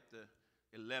 chapter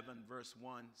 11, verse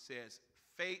 1 says,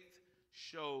 faith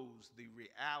shows the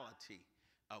reality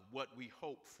of what we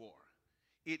hope for.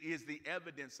 It is the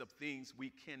evidence of things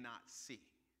we cannot see.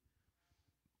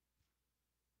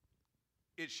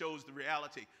 It shows the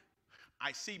reality.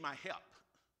 I see my help.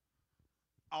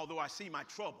 Although I see my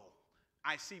trouble,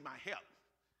 I see my help.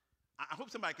 I hope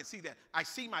somebody can see that. I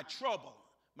see my trouble.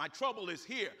 My trouble is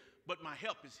here, but my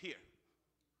help is here.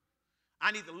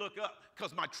 I need to look up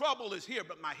because my trouble is here,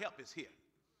 but my help is here.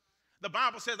 The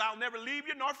Bible says, I'll never leave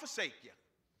you nor forsake you.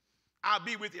 I'll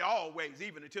be with you always,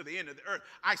 even until the end of the earth.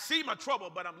 I see my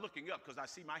trouble, but I'm looking up because I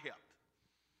see my help.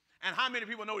 And how many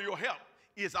people know your help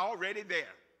is already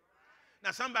there?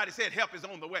 Now, somebody said help is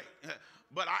on the way.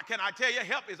 But can I tell you,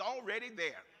 help is already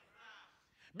there.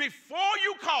 Before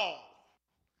you called,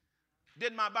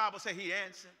 didn't my Bible say he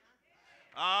answered?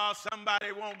 Oh,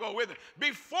 somebody won't go with it.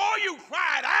 Before you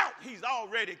cried out, he's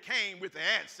already came with the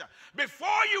answer. Before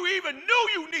you even knew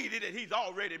you needed it, he's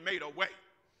already made a way.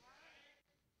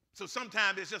 So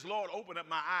sometimes it's just, Lord, open up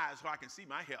my eyes so I can see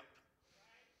my help.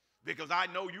 Because I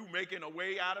know you making a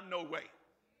way out of no way.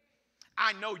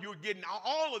 I know you're getting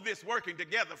all of this working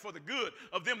together for the good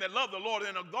of them that love the Lord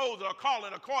and of those that are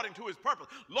calling according to his purpose.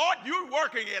 Lord, you're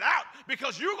working it out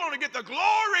because you're going to get the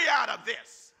glory out of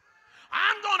this.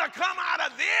 I'm going to come out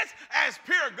of this as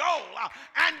pure gold.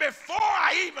 And before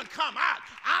I even come out,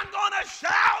 I'm going to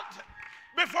shout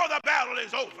before the battle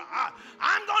is over.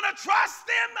 I'm going to trust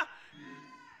him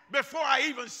before I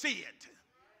even see it.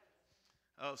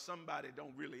 Oh, somebody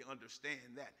don't really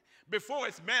understand that. Before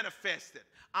it's manifested,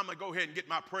 I'm going to go ahead and get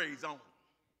my praise on.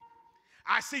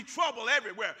 I see trouble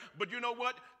everywhere. But you know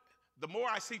what? The more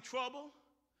I see trouble,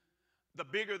 the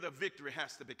bigger the victory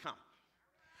has to become.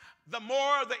 The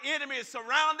more the enemy is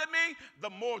surrounding me, the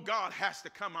more God has to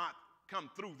come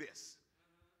through this.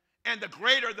 And the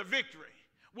greater the victory.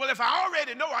 Well, if I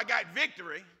already know I got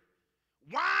victory,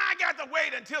 why I got to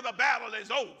wait until the battle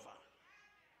is over?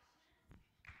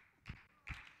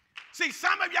 See,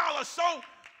 some of y'all are so,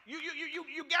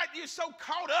 you're so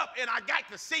caught up in I got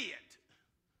to see it.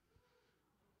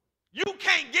 You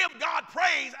can't give God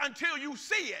praise until you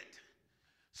see it.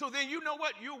 So then you know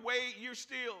what? You're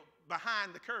still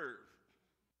behind the curve.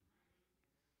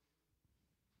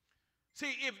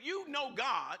 See, if you know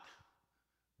God,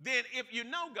 then you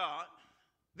know God,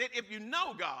 then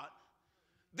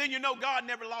you know God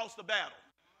never lost a battle.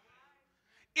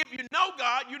 If you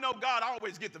know God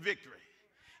always gets the victory.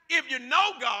 If you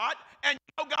know God and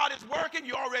you know God is working,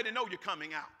 you already know you're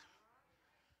coming out.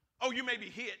 Oh, you may be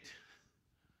hit.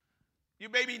 You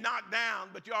may be knocked down,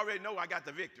 but you already know I got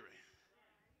the victory.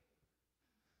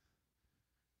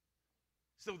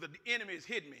 So the enemy is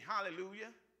hitting me. Hallelujah.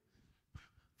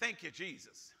 Thank you,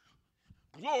 Jesus.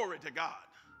 Glory to God.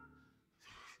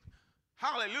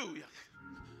 Hallelujah.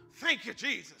 Thank you,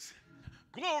 Jesus.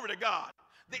 Glory to God.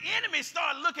 The enemy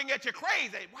started looking at you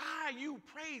crazy. Why are you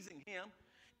praising him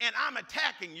and I'm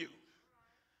attacking you?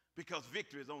 Because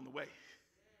victory is on the way.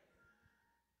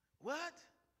 What?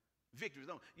 Victory is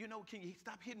on. You know, can you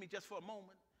stop hitting me just for a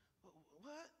moment?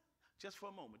 What? Just for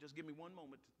a moment. Just give me one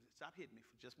moment. Stop hitting me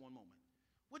for just one moment.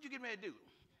 What you getting ready to do?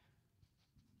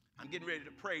 I'm getting ready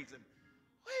to praise him.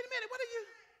 Wait a minute. What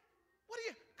are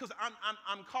you? Because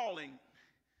I'm calling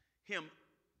him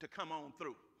to come on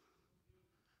through.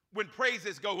 When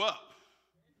praises go up.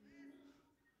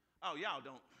 Oh, y'all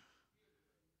don't.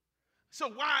 So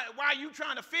why are you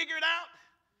trying to figure it out?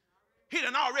 He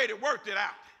done already worked it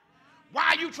out. Why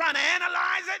are you trying to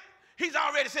analyze it? He's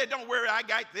already said, don't worry, I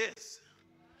got this.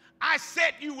 I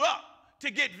set you up to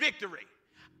get victory.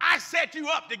 I set you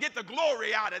up to get the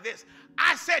glory out of this.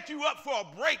 I set you up for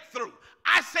a breakthrough.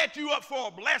 I set you up for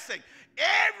a blessing.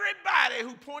 Everybody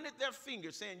who pointed their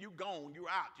finger saying, you gone, you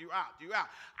out, you out, you out.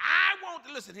 I want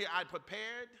to, listen here, I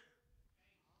prepared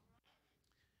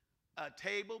a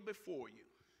table before you.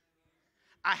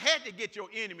 I had to get your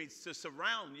enemies to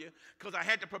surround you because I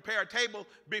had to prepare a table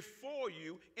before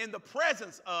you in the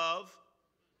presence of,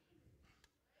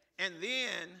 and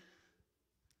then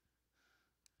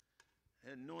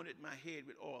anointed my head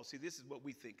with oil. See, this is what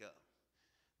we think of.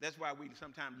 That's why we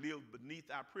sometimes live beneath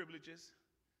our privileges.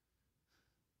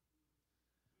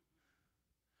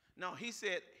 No, he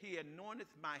said, he anointeth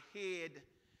my head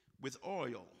with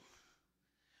oil.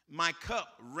 My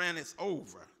cup runneth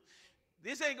over.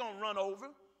 This ain't going to run over.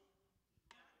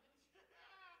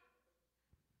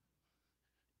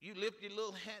 You lift your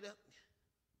little head up.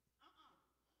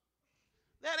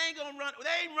 That ain't going to run.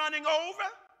 That ain't running over.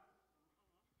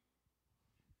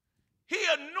 He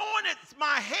anointeth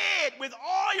my head with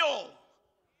oil.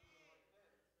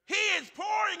 He is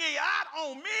pouring it out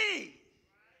on me.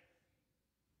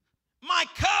 My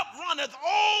cup runneth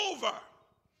over.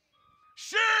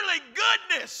 Surely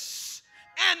goodness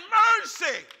and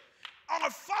mercy are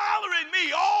following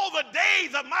me all the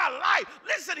days of my life.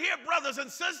 Listen here, brothers and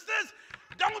sisters.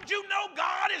 Don't you know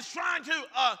God is trying to,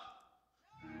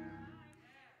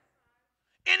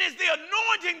 and it's the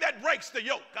anointing that breaks the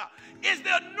yoke. It's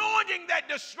the anointing that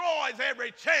destroys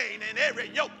every chain and every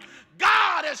yoke.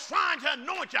 God is trying to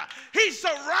anoint you. He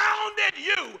surrounded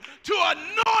you to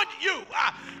anoint you.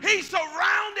 He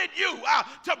surrounded you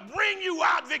to bring you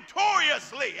out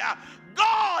victoriously.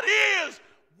 God is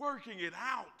working it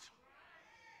out.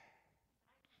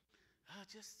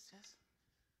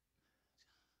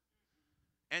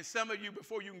 And some of you,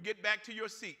 before you can get back to your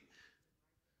seat,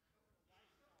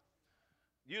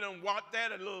 you done walked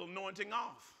that a little anointing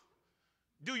off.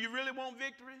 Do you really want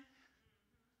victory?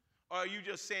 Or are you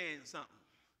just saying something?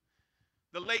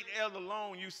 The late Elder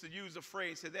Long used to use a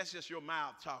phrase, said, that's just your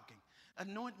mouth talking.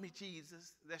 Anoint me,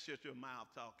 Jesus. That's just your mouth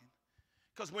talking.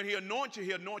 Because when he anoints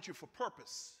you for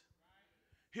purpose.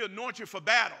 He'll anoint you for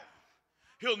battle.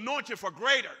 He'll anoint you for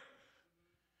greater.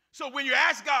 So when you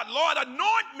ask God, Lord,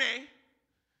 anoint me,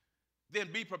 then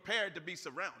be prepared to be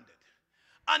surrounded.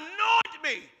 Anoint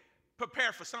me.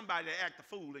 Prepare for somebody to act a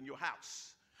fool in your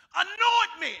house.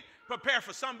 Anoint me. Prepare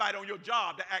for somebody on your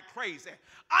job to act crazy.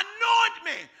 Anoint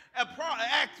me.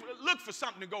 Look for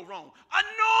something to go wrong.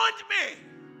 Anoint me.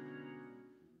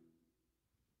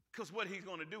 Because what he's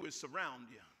going to do is surround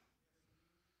you.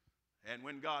 And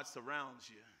when God surrounds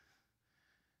you,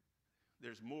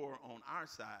 there's more on our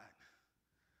side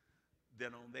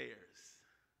than on theirs.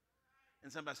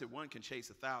 And somebody said, one can chase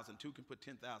 1,000, two can put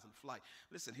 10,000 to flight.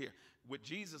 Listen here, with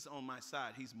Jesus on my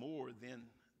side, he's more than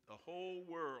the whole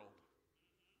world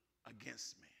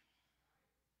against me.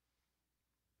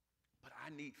 But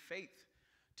I need faith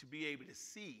to be able to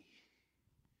see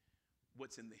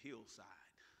what's in the hillside.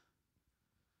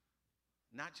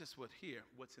 Not just what's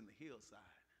in the hillside.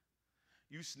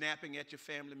 You snapping at your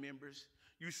family members,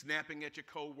 you snapping at your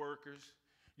co-workers,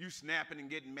 you snapping and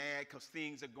getting mad because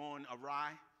things are going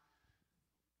awry.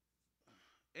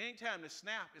 It ain't time to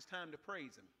snap, it's time to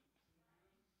praise him.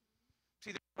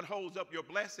 See, that's what holds up your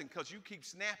blessing, because you keep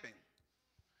snapping.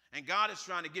 And God is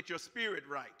trying to get your spirit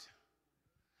right.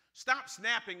 Stop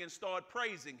snapping and start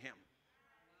praising him.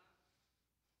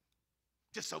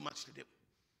 Just so much to do.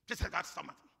 Just got so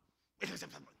much.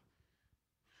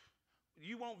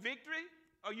 You want victory,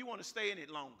 or you want to stay in it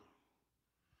longer?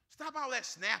 Stop all that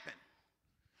snapping.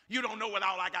 You don't know what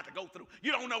all I got to go through.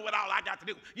 You don't know what all I got to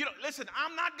do. Listen,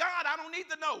 I'm not God. I don't need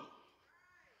to know.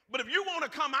 But if you want to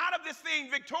come out of this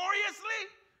thing victoriously,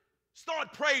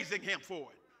 start praising him for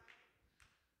it.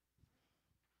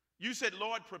 You said,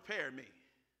 Lord, prepare me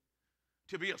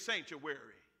to be a sanctuary.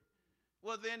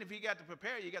 Well, then if he got to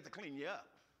prepare you, he got to clean you up.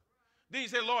 Then he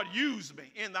said, Lord, use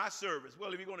me in thy service.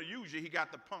 Well, if he's going to use you, he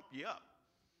got to pump you up.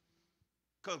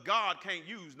 Because God can't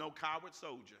use no coward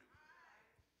soldier.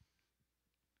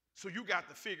 So you got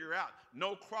to figure out,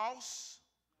 no cross,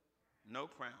 no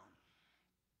crown.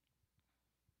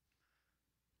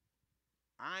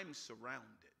 I'm surrounded.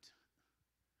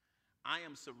 I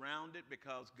am surrounded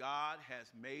because God has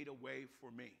made a way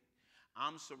for me.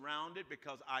 I'm surrounded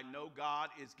because I know God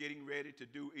is getting ready to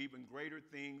do even greater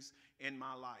things in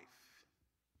my life.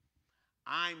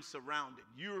 I'm surrounded.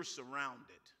 You're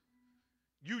surrounded.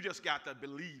 You just got to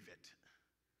believe it.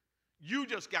 You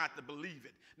just got to believe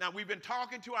it. Now, we've been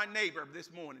talking to our neighbor this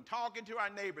morning.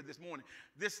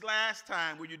 This last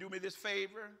time, will you do me this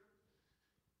favor?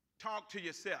 Talk to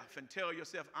yourself and tell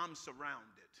yourself, I'm surrounded.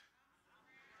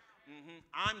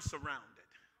 I'm surrounded.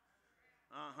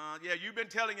 Yeah, you've been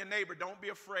telling your neighbor, don't be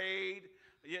afraid.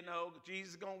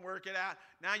 Jesus is going to work it out.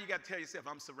 Now you got to tell yourself,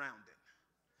 I'm surrounded.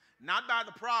 Not by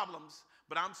the problems,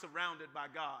 but I'm surrounded by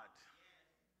God.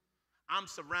 I'm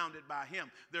surrounded by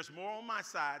him. There's more on my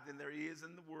side than there is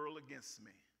in the world against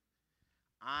me.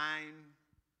 I'm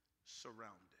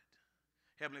surrounded.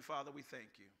 Heavenly Father, we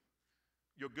thank you.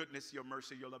 Your goodness, your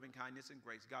mercy, your loving kindness and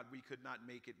grace. God, we could not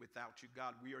make it without you.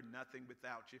 God, we are nothing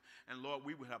without you. And Lord,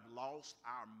 we would have lost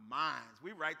our minds.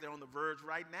 We're right there on the verge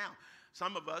right now.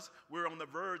 Some of us, we're on the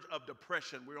verge of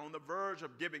depression. We're on the verge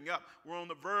of giving up. We're on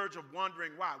the verge of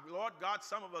wondering why. Lord God,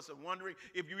 some of us are wondering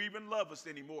if you even love us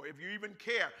anymore, if you even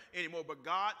care anymore. But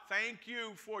God, thank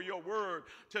you for your word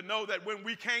to know that when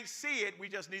we can't see it, we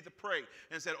just need to pray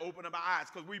and say, open up our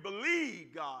eyes, because we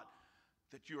believe, God,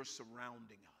 that you're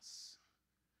surrounding us.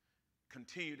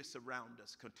 Continue to surround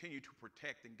us. Continue to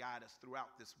protect and guide us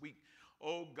throughout this week.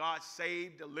 Oh, God,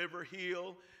 save, deliver,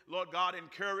 heal. Lord God,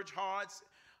 encourage hearts.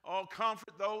 Oh,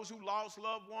 comfort those who lost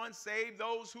loved ones. Save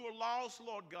those who are lost,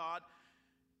 Lord God.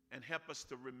 And help us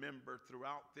to remember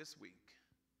throughout this week,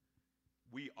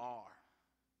 we are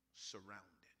surrounded.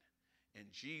 In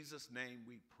Jesus' name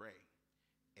we pray.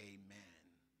 Amen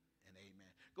and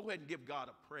amen. Go ahead and give God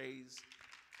a praise.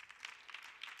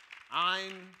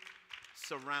 I'm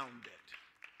surrounded.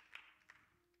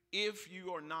 If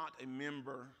you are not a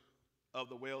member of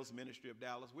the Wells Ministry of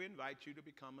Dallas, we invite you to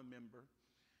become a member.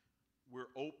 We're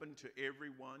open to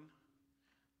everyone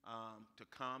to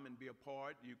come and be a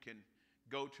part. You can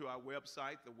go to our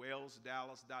website,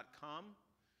 thewellsdallas.com.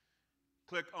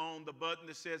 Click on the button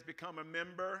that says Become a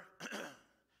Member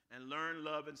and learn,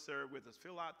 love, and serve with us.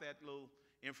 Fill out that little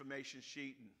information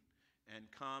sheet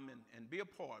and come and be a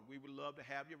part. We would love to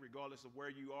have you regardless of where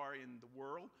you are in the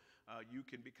world. You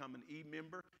can become an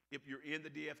e-member. If you're in the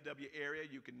DFW area,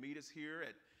 you can meet us here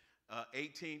at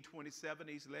 1827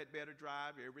 East Ledbetter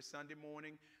Drive every Sunday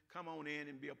morning. Come on in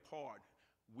and be a part.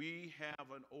 We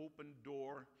have an open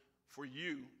door for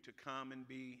you to come and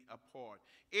be a part.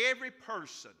 Every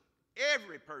person,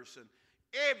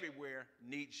 everywhere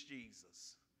needs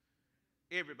Jesus.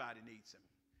 Everybody needs him.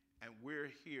 And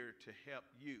we're here to help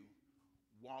you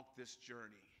walk this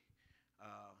journey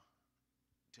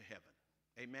to heaven.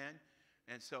 Amen?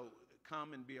 And so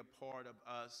come and be a part of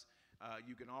us.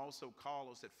 You can also call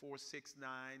us at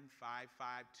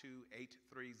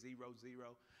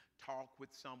 469-552-8300. Talk with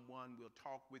someone. We'll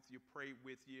talk with you, pray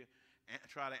with you, and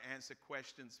try to answer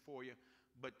questions for you.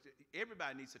 But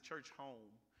everybody needs a church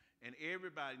home, and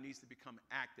everybody needs to become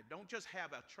active. Don't just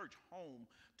have a church home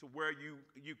to where you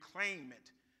claim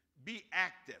it. Be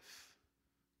active.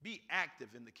 Be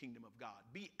active in the kingdom of God.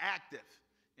 Be active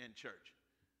in church.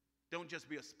 Don't just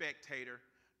be a spectator.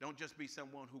 Don't just be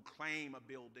someone who claim a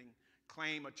building,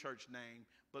 claim a church name,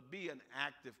 but be an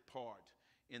active part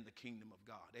in the kingdom of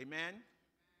God. Amen?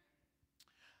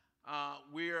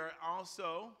 We're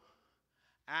also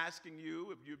asking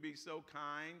you, if you'd be so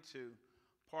kind, to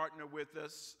partner with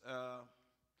us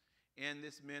in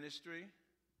this ministry.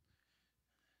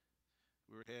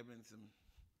 We're having some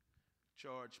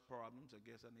charge problems. I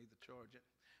guess I need to charge it.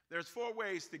 There's 4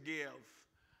 ways to give.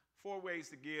 4 ways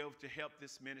to give to help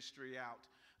this ministry out.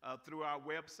 Through our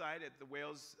website at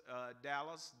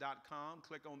thewellsdallas.com,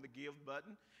 click on the Give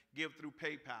button. Give through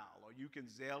PayPal, or you can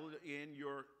Zelle in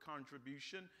your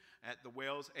contribution at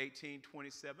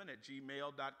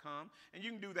thewells1827@gmail.com. And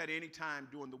you can do that anytime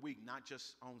during the week, not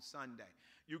just on Sunday.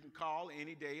 You can call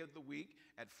any day of the week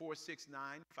at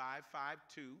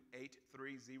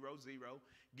 469-552-8300.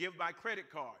 Give by credit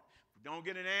card. If you don't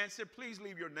get an answer, please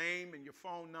leave your name and your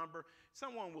phone number.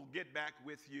 Someone will get back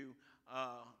with you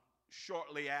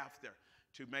shortly after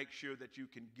to make sure that you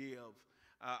can give.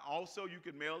 Also, you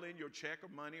can mail in your check or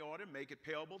money order, make it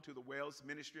payable to the Wells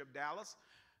Ministry of Dallas.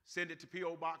 Send it to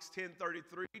P.O. Box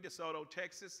 1033, DeSoto,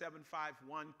 Texas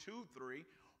 75123.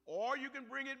 Or you can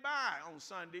bring it by on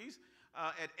Sundays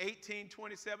at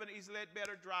 1827 East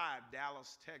Ledbetter Drive,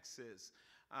 Dallas, Texas.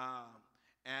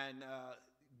 And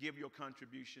give your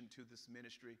contribution to this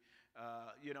ministry.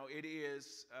 It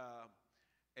is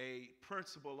a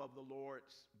principle of the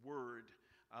Lord's word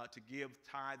to give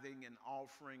tithing and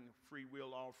offering, free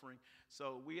will offering.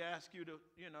 So we ask you to,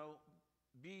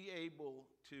 be able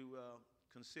to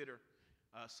consider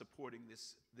supporting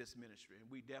this ministry.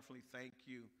 And we definitely thank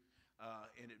you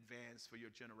in advance for your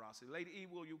generosity. Lady E,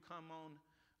 will you come on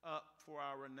up for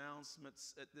our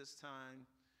announcements at this time?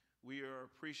 We are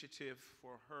appreciative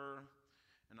for her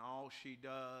and all she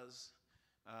does.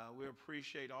 We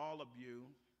appreciate all of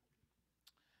you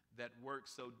that work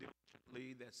so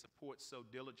diligently, that support so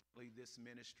diligently this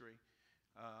ministry.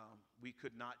 We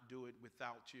could not do it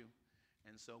without you.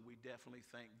 And so we definitely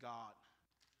thank God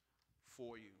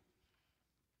for you.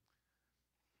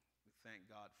 We thank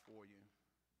God for you.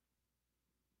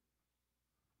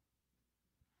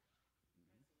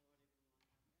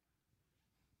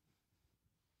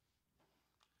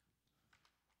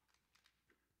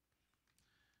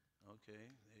 Okay.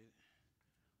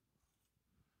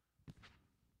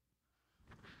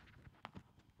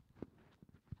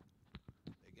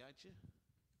 They got you?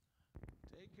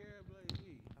 Take care of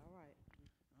Lady. All right.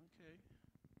 Okay.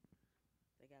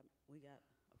 We got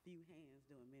a few hands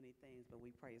doing many things, but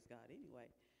we praise God anyway,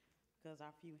 because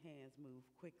our few hands move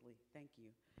quickly. Thank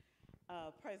you.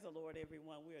 Praise the Lord,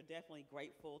 everyone. We are definitely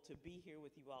grateful to be here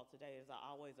with you all today. It's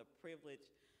always a privilege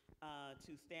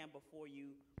to stand before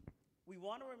you. We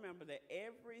want to remember that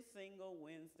every single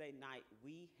Wednesday night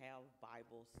we have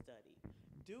Bible study.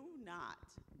 Do not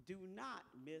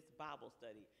miss Bible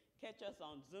study. Catch us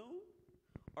on Zoom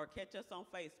or catch us on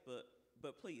Facebook,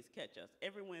 but please catch us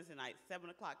every Wednesday night, 7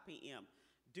 o'clock p.m.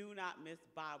 Do not miss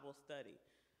Bible study.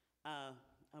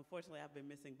 Unfortunately, I've been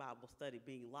missing Bible study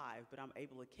being live, but I'm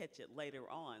able to catch it later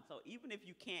on. So even if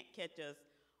you can't catch us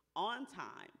on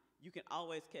time, you can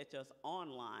always catch us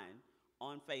online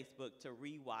on Facebook to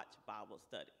rewatch Bible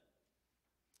study.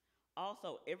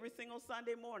 Also, every single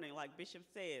Sunday morning, like Bishop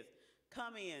says,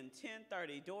 come in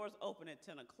 10:30, doors open at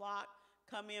 10 o'clock.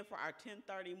 Come in for our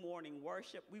 10:30 morning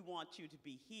worship. We want you to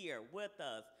be here with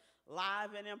us,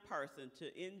 live and in person,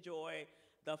 to enjoy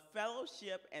the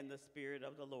fellowship and the Spirit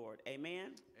of the Lord.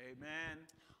 Amen? Amen.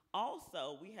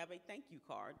 Also, we have a thank you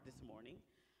card this morning.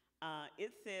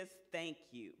 It says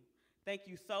thank you. Thank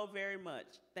you so very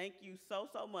much. Thank you so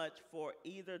much for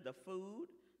either the food,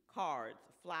 cards,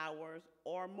 flowers,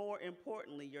 or more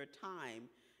importantly, your time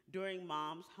during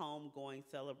Mom's homegoing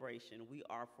celebration. We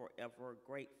are forever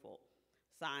grateful.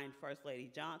 Signed, First Lady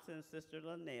Johnson, Sister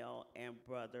Linnell, and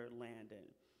Brother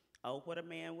Landon. Oh, what a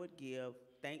man would give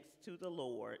thanks to the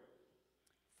Lord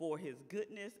for his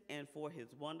goodness and for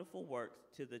his wonderful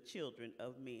works to the children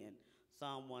of men.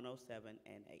 Psalm 107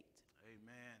 and 8.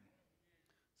 Amen.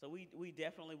 So we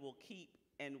definitely will keep,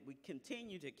 and we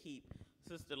continue to keep,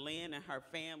 Sister Lynn and her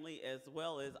family, as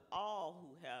well as all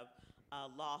who have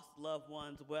lost loved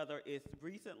ones, whether it's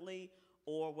recently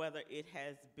or whether it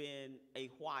has been a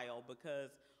while, because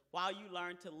while you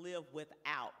learn to live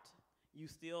without, you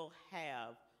still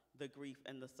have the grief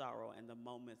and the sorrow and the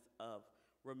moments of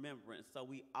remembrance. So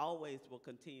we always will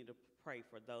continue to pray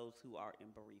for those who are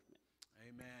in bereavement.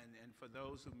 Amen. And for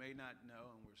those who may not know,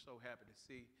 and we're so happy to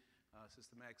see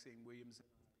Sister Maxine Williams.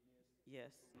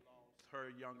 Yes. Lost her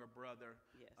younger brother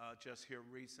Yes. Just here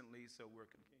recently, so we're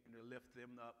continuing to lift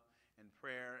them up in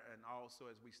prayer. And also,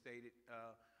 as we stated,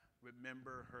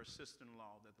 remember her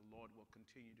sister-in-law, that the Lord will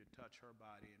continue to touch her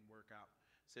body and work out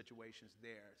situations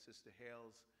there. Sister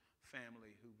Hale's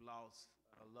family who've lost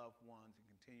loved ones, and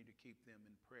continue to keep them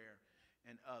in prayer,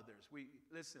 and others.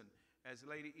 Listen, as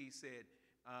Lady E said,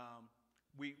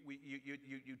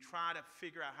 you try to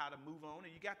figure out how to move on,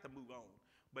 and you got to move on,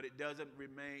 but it doesn't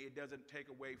take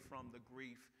away from the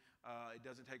grief. It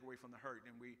doesn't take away from the hurt,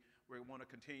 and we want to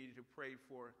continue to pray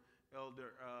for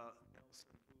Elder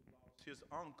Nelson, who lost his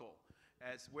uncle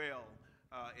as well,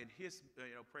 and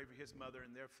pray for his mother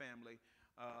and their family,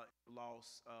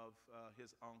 loss of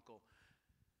his uncle.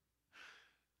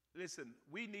 Listen,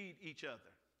 we need each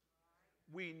other.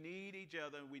 We need each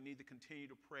other, and we need to continue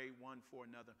to pray one for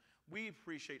another. We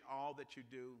appreciate all that you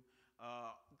do,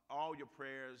 all your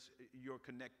prayers, your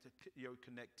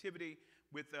connectivity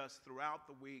with us throughout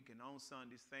the week and on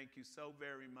Sundays. Thank you so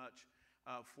very much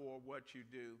for what you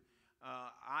do.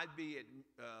 I'd be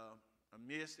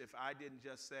amiss if I didn't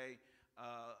just say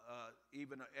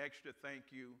even an extra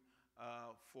thank you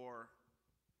for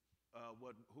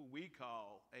who we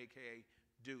call, a.k.a.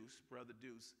 Deuce, Brother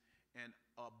Deuce, and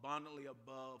abundantly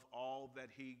above all that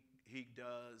he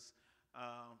does,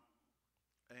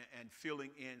 and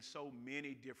filling in so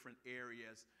many different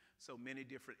areas.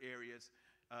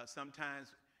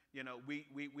 Sometimes,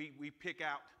 we pick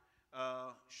out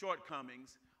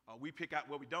shortcomings, we pick out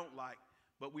what we don't like,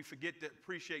 but we forget to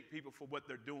appreciate people for what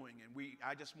they're doing. And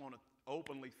I just want to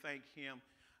openly thank him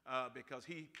because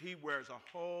he wears a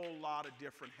whole lot of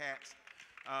different hats.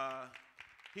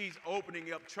 He's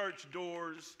opening up church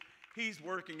doors. He's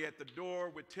working at the door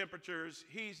with temperatures.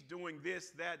 He's doing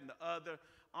this, that, and the other,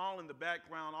 all in the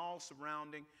background, all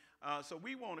surrounding. So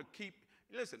we want to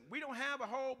listen, we don't have a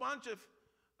whole bunch of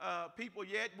people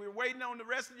yet. We're waiting on the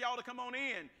rest of y'all to come on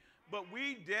in. But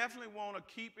we definitely want to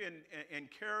keep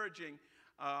encouraging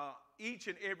each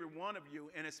and every one of you,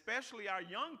 and especially our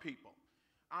young people.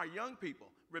 Our young people.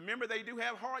 Remember, they do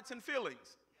have hearts and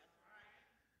feelings.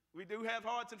 We do have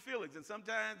hearts and feelings, and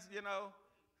sometimes,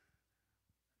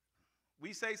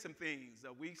 we say some things.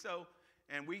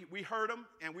 And we hurt them,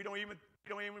 and we don't even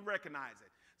recognize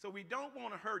it. So we don't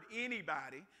want to hurt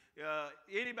anybody,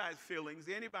 anybody's feelings,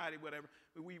 anybody, whatever.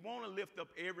 We want to lift up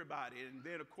everybody. And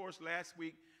then, of course, last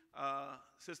week,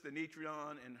 Sister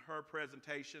Nitrion and her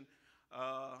presentation,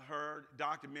 her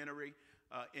documentary,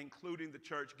 including the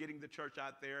church, getting the church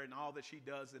out there, and all that she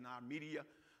does in our media,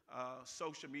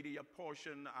 social media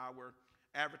portion, our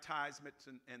advertisements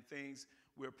and things.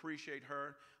 We appreciate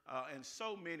her. And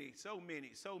so many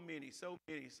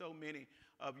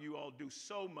of you all do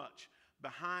so much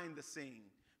behind the scene.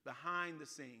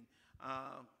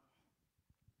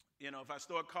 If I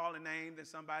start calling names, then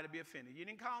somebody will be offended. You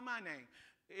didn't call my name.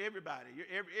 Everybody.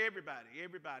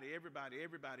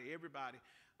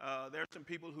 There are some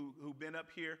people who've been up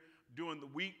here during the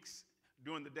weeks,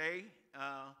 during the day,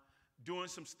 doing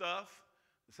some stuff.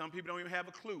 Some people don't even have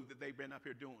a clue that they've been up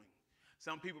here doing.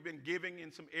 Some people have been giving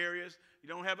in some areas. You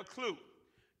don't have a clue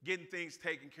getting things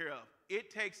taken care of.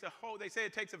 They say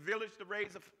it takes a village to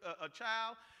raise a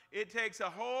child. It takes a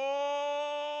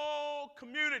whole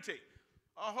community,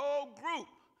 a whole group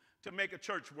to make a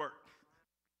church work.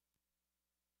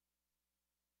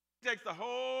 It takes the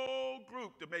whole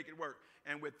group to make it work.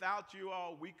 And without you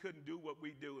all, we couldn't do what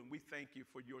we do. And we thank you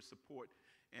for your support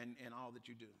and all that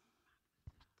you do.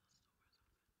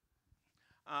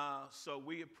 So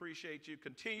we appreciate you.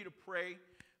 Continue to pray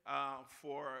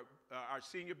for our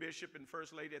senior bishop and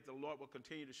first lady, that the Lord will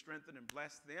continue to strengthen and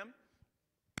bless them.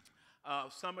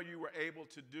 Some of you were able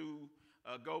to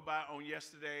go by on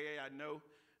yesterday. I know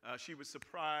she was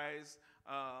surprised,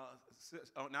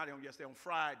 not on yesterday, on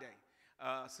Friday.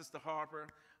 Sister Harper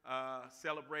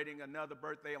celebrating another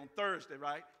birthday on Thursday,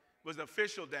 right? It was the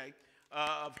official day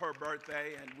of her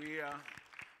birthday, and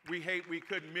we hate we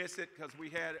couldn't miss it because we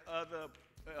had other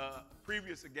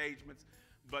previous engagements,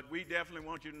 but we definitely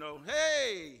want you to know,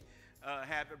 hey,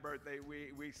 happy birthday.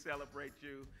 We celebrate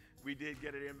you. We did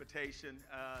get an invitation.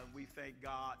 We thank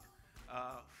God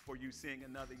for you seeing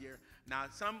another year. Now,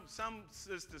 some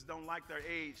sisters don't like their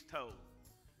age told,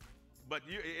 but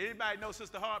anybody know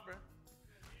Sister Harper?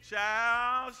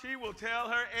 Child, she will tell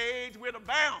her age with a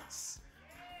bounce.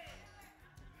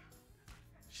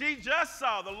 She just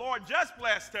saw, the Lord just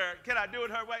blessed her. Can I do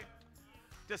it her way?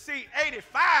 To see 85.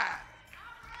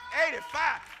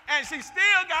 85. And she still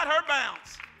got her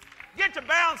bounce. Get your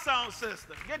bounce on,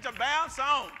 sister. Get your bounce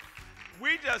on.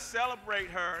 We just celebrate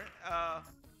her.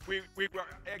 We were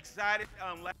excited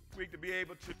last week to be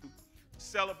able to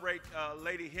celebrate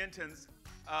Lady Hinton's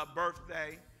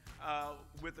birthday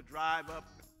with a drive up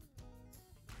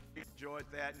enjoyed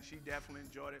that, and she definitely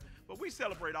enjoyed it. But we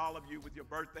celebrate all of you with your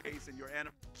birthdays and your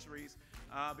anniversaries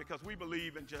because we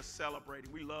believe in just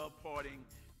celebrating. We love partying,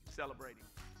 celebrating.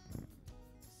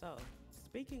 So,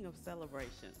 speaking of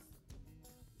celebrations,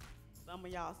 some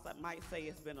of y'all might say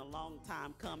it's been a long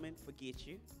time coming. Forget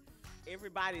you.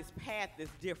 Everybody's path is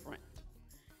different.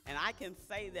 And I can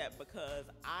say that because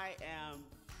I am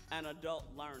an adult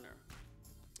learner.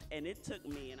 And it took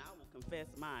me, and I will confess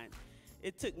mine,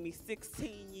 it took me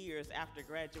 16 years after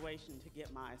graduation to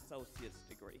get my associate's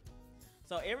degree.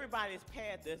 So everybody's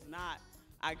path is not,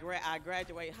 I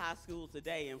graduate high school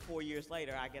today and 4 years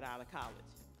later I get out of college.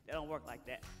 It don't work like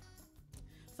that.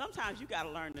 Sometimes you got to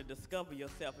learn to discover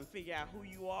yourself and figure out who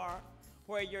you are,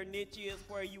 where your niche is,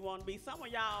 where you want to be. Some of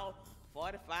y'all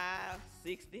 45,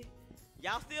 60,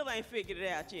 y'all still ain't figured it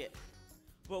out yet.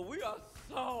 But we are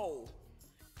so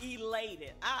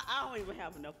elated. I don't even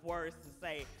have enough words to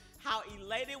say how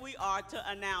elated we are to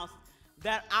announce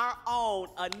that our own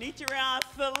Anitrian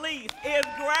Felice is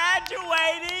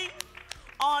graduating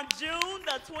on June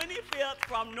the 25th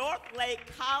from North Lake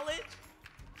College.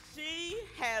 She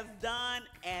has done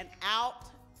an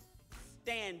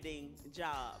outstanding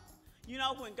job. You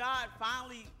know, when God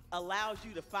finally allows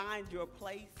you to find your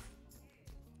place,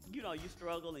 you know, you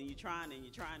struggle and you're trying and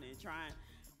you're trying and you're trying.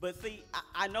 But see,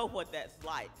 I know what that's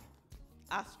like.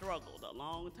 I struggled a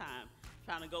long time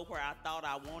trying to go where I thought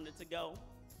I wanted to go.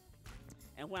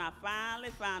 And when I finally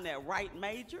found that right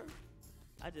major,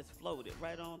 I just floated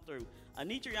right on through.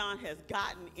 Anitrian has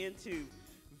gotten into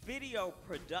video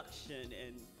production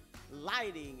and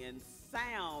lighting and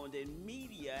sound and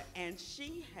media, and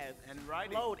she has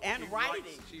writing.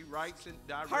 She writes and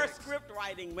directs. Her script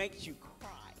writing makes you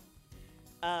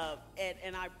cry.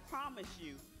 And I promise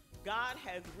you, God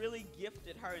has really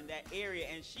gifted her in that area,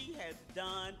 and she has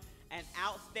done an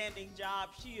outstanding job.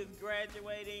 She is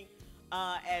graduating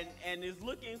and is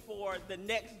looking for the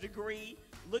next degree,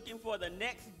 looking for the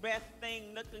next best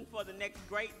thing, looking for the next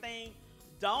great thing.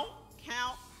 Don't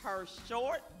count her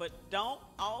short, but don't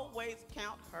always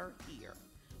count her here.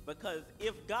 Because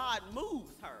if God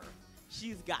moves her,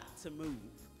 she's got to move.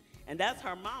 And that's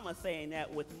her mama saying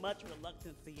that with much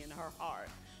reluctancy in her heart.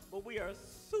 But we are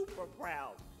super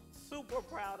proud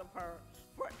of her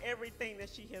for everything that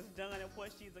she has done and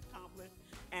what she's accomplished.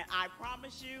 And I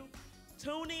promise you,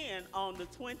 tune in on the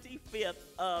 25th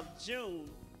of June,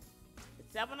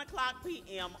 7 o'clock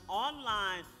p.m.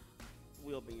 online.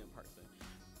 We'll be in person.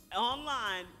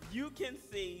 Online, you can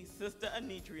see Sister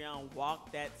Anitrian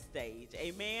walk that stage.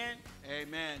 Amen?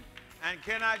 Amen. And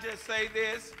can I just say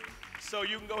this, so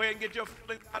you can go ahead and get your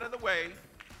feelings out of the way.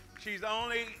 She was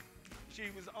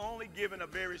only given a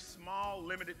very small,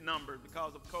 limited number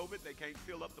because of COVID. They can't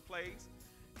fill up the place.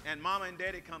 And Mama and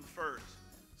Daddy come first.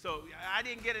 So I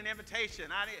didn't get an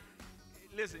invitation.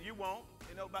 Listen, you won't.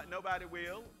 Nobody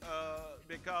will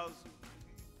because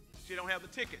she don't have the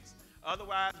tickets.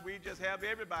 Otherwise, we just have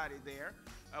everybody there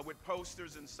with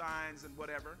posters and signs and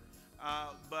whatever.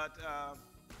 But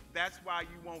that's why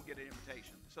you won't get an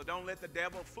invitation. So don't let the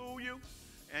devil fool you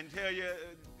and tell you,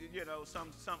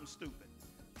 something stupid.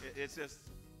 It's just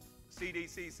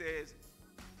CDC says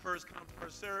first come,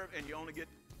 first serve, and you only get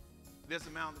this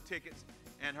amount of tickets.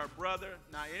 And her brother,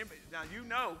 now you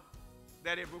know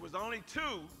that if it was only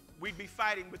two, we'd be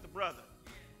fighting with the brother.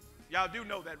 Y'all do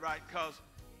know that, right? Because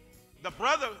the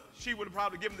brother, she would have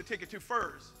probably given the ticket to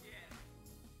first.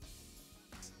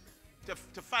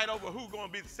 To fight over who's going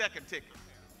to be the second ticket.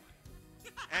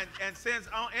 And since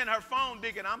in her phone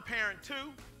digging, I'm parent 2,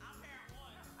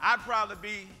 I'd probably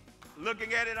be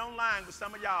looking at it online with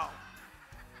some of y'all.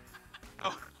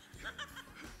 Oh.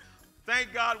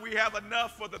 Thank God we have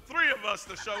enough for the 3 of us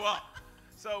to show up.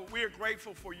 So we're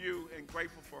grateful for you and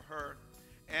grateful for her.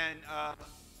 And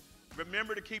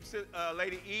remember to keep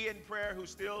Lady E in prayer, who's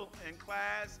still in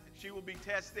class. She will be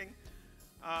testing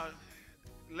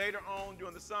later on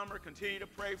during the summer. Continue to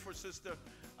pray for Sister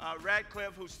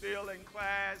Radcliffe, who's still in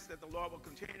class, that the Lord will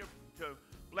continue to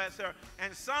bless her.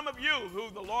 And some of you who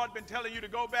the Lord been telling you to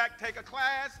go back, take a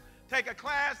class, take a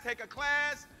class, take a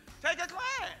class, take a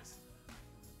class.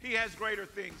 He has greater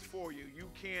things for you. You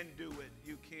can do it.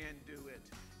 You can do it.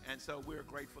 And so we're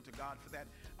grateful to God for that.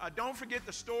 Don't forget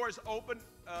the store is open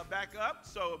back up.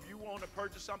 So if you want to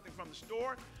purchase something from the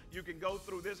store, you can go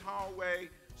through this hallway,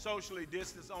 socially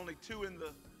distanced, only 2 in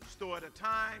the store at a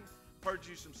time.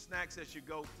 Purchase some snacks as you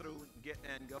go through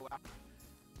and go out.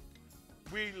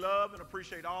 We love and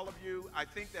appreciate all of you. I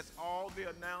think that's all the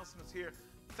announcements here.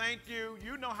 Thank you.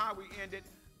 You know how we end it.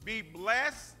 Be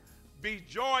blessed, be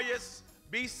joyous,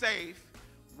 be safe,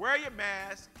 wear your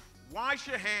mask, wash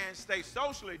your hands, stay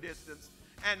socially distanced,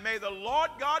 and may the Lord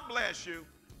God bless you,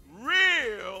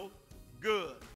 real good.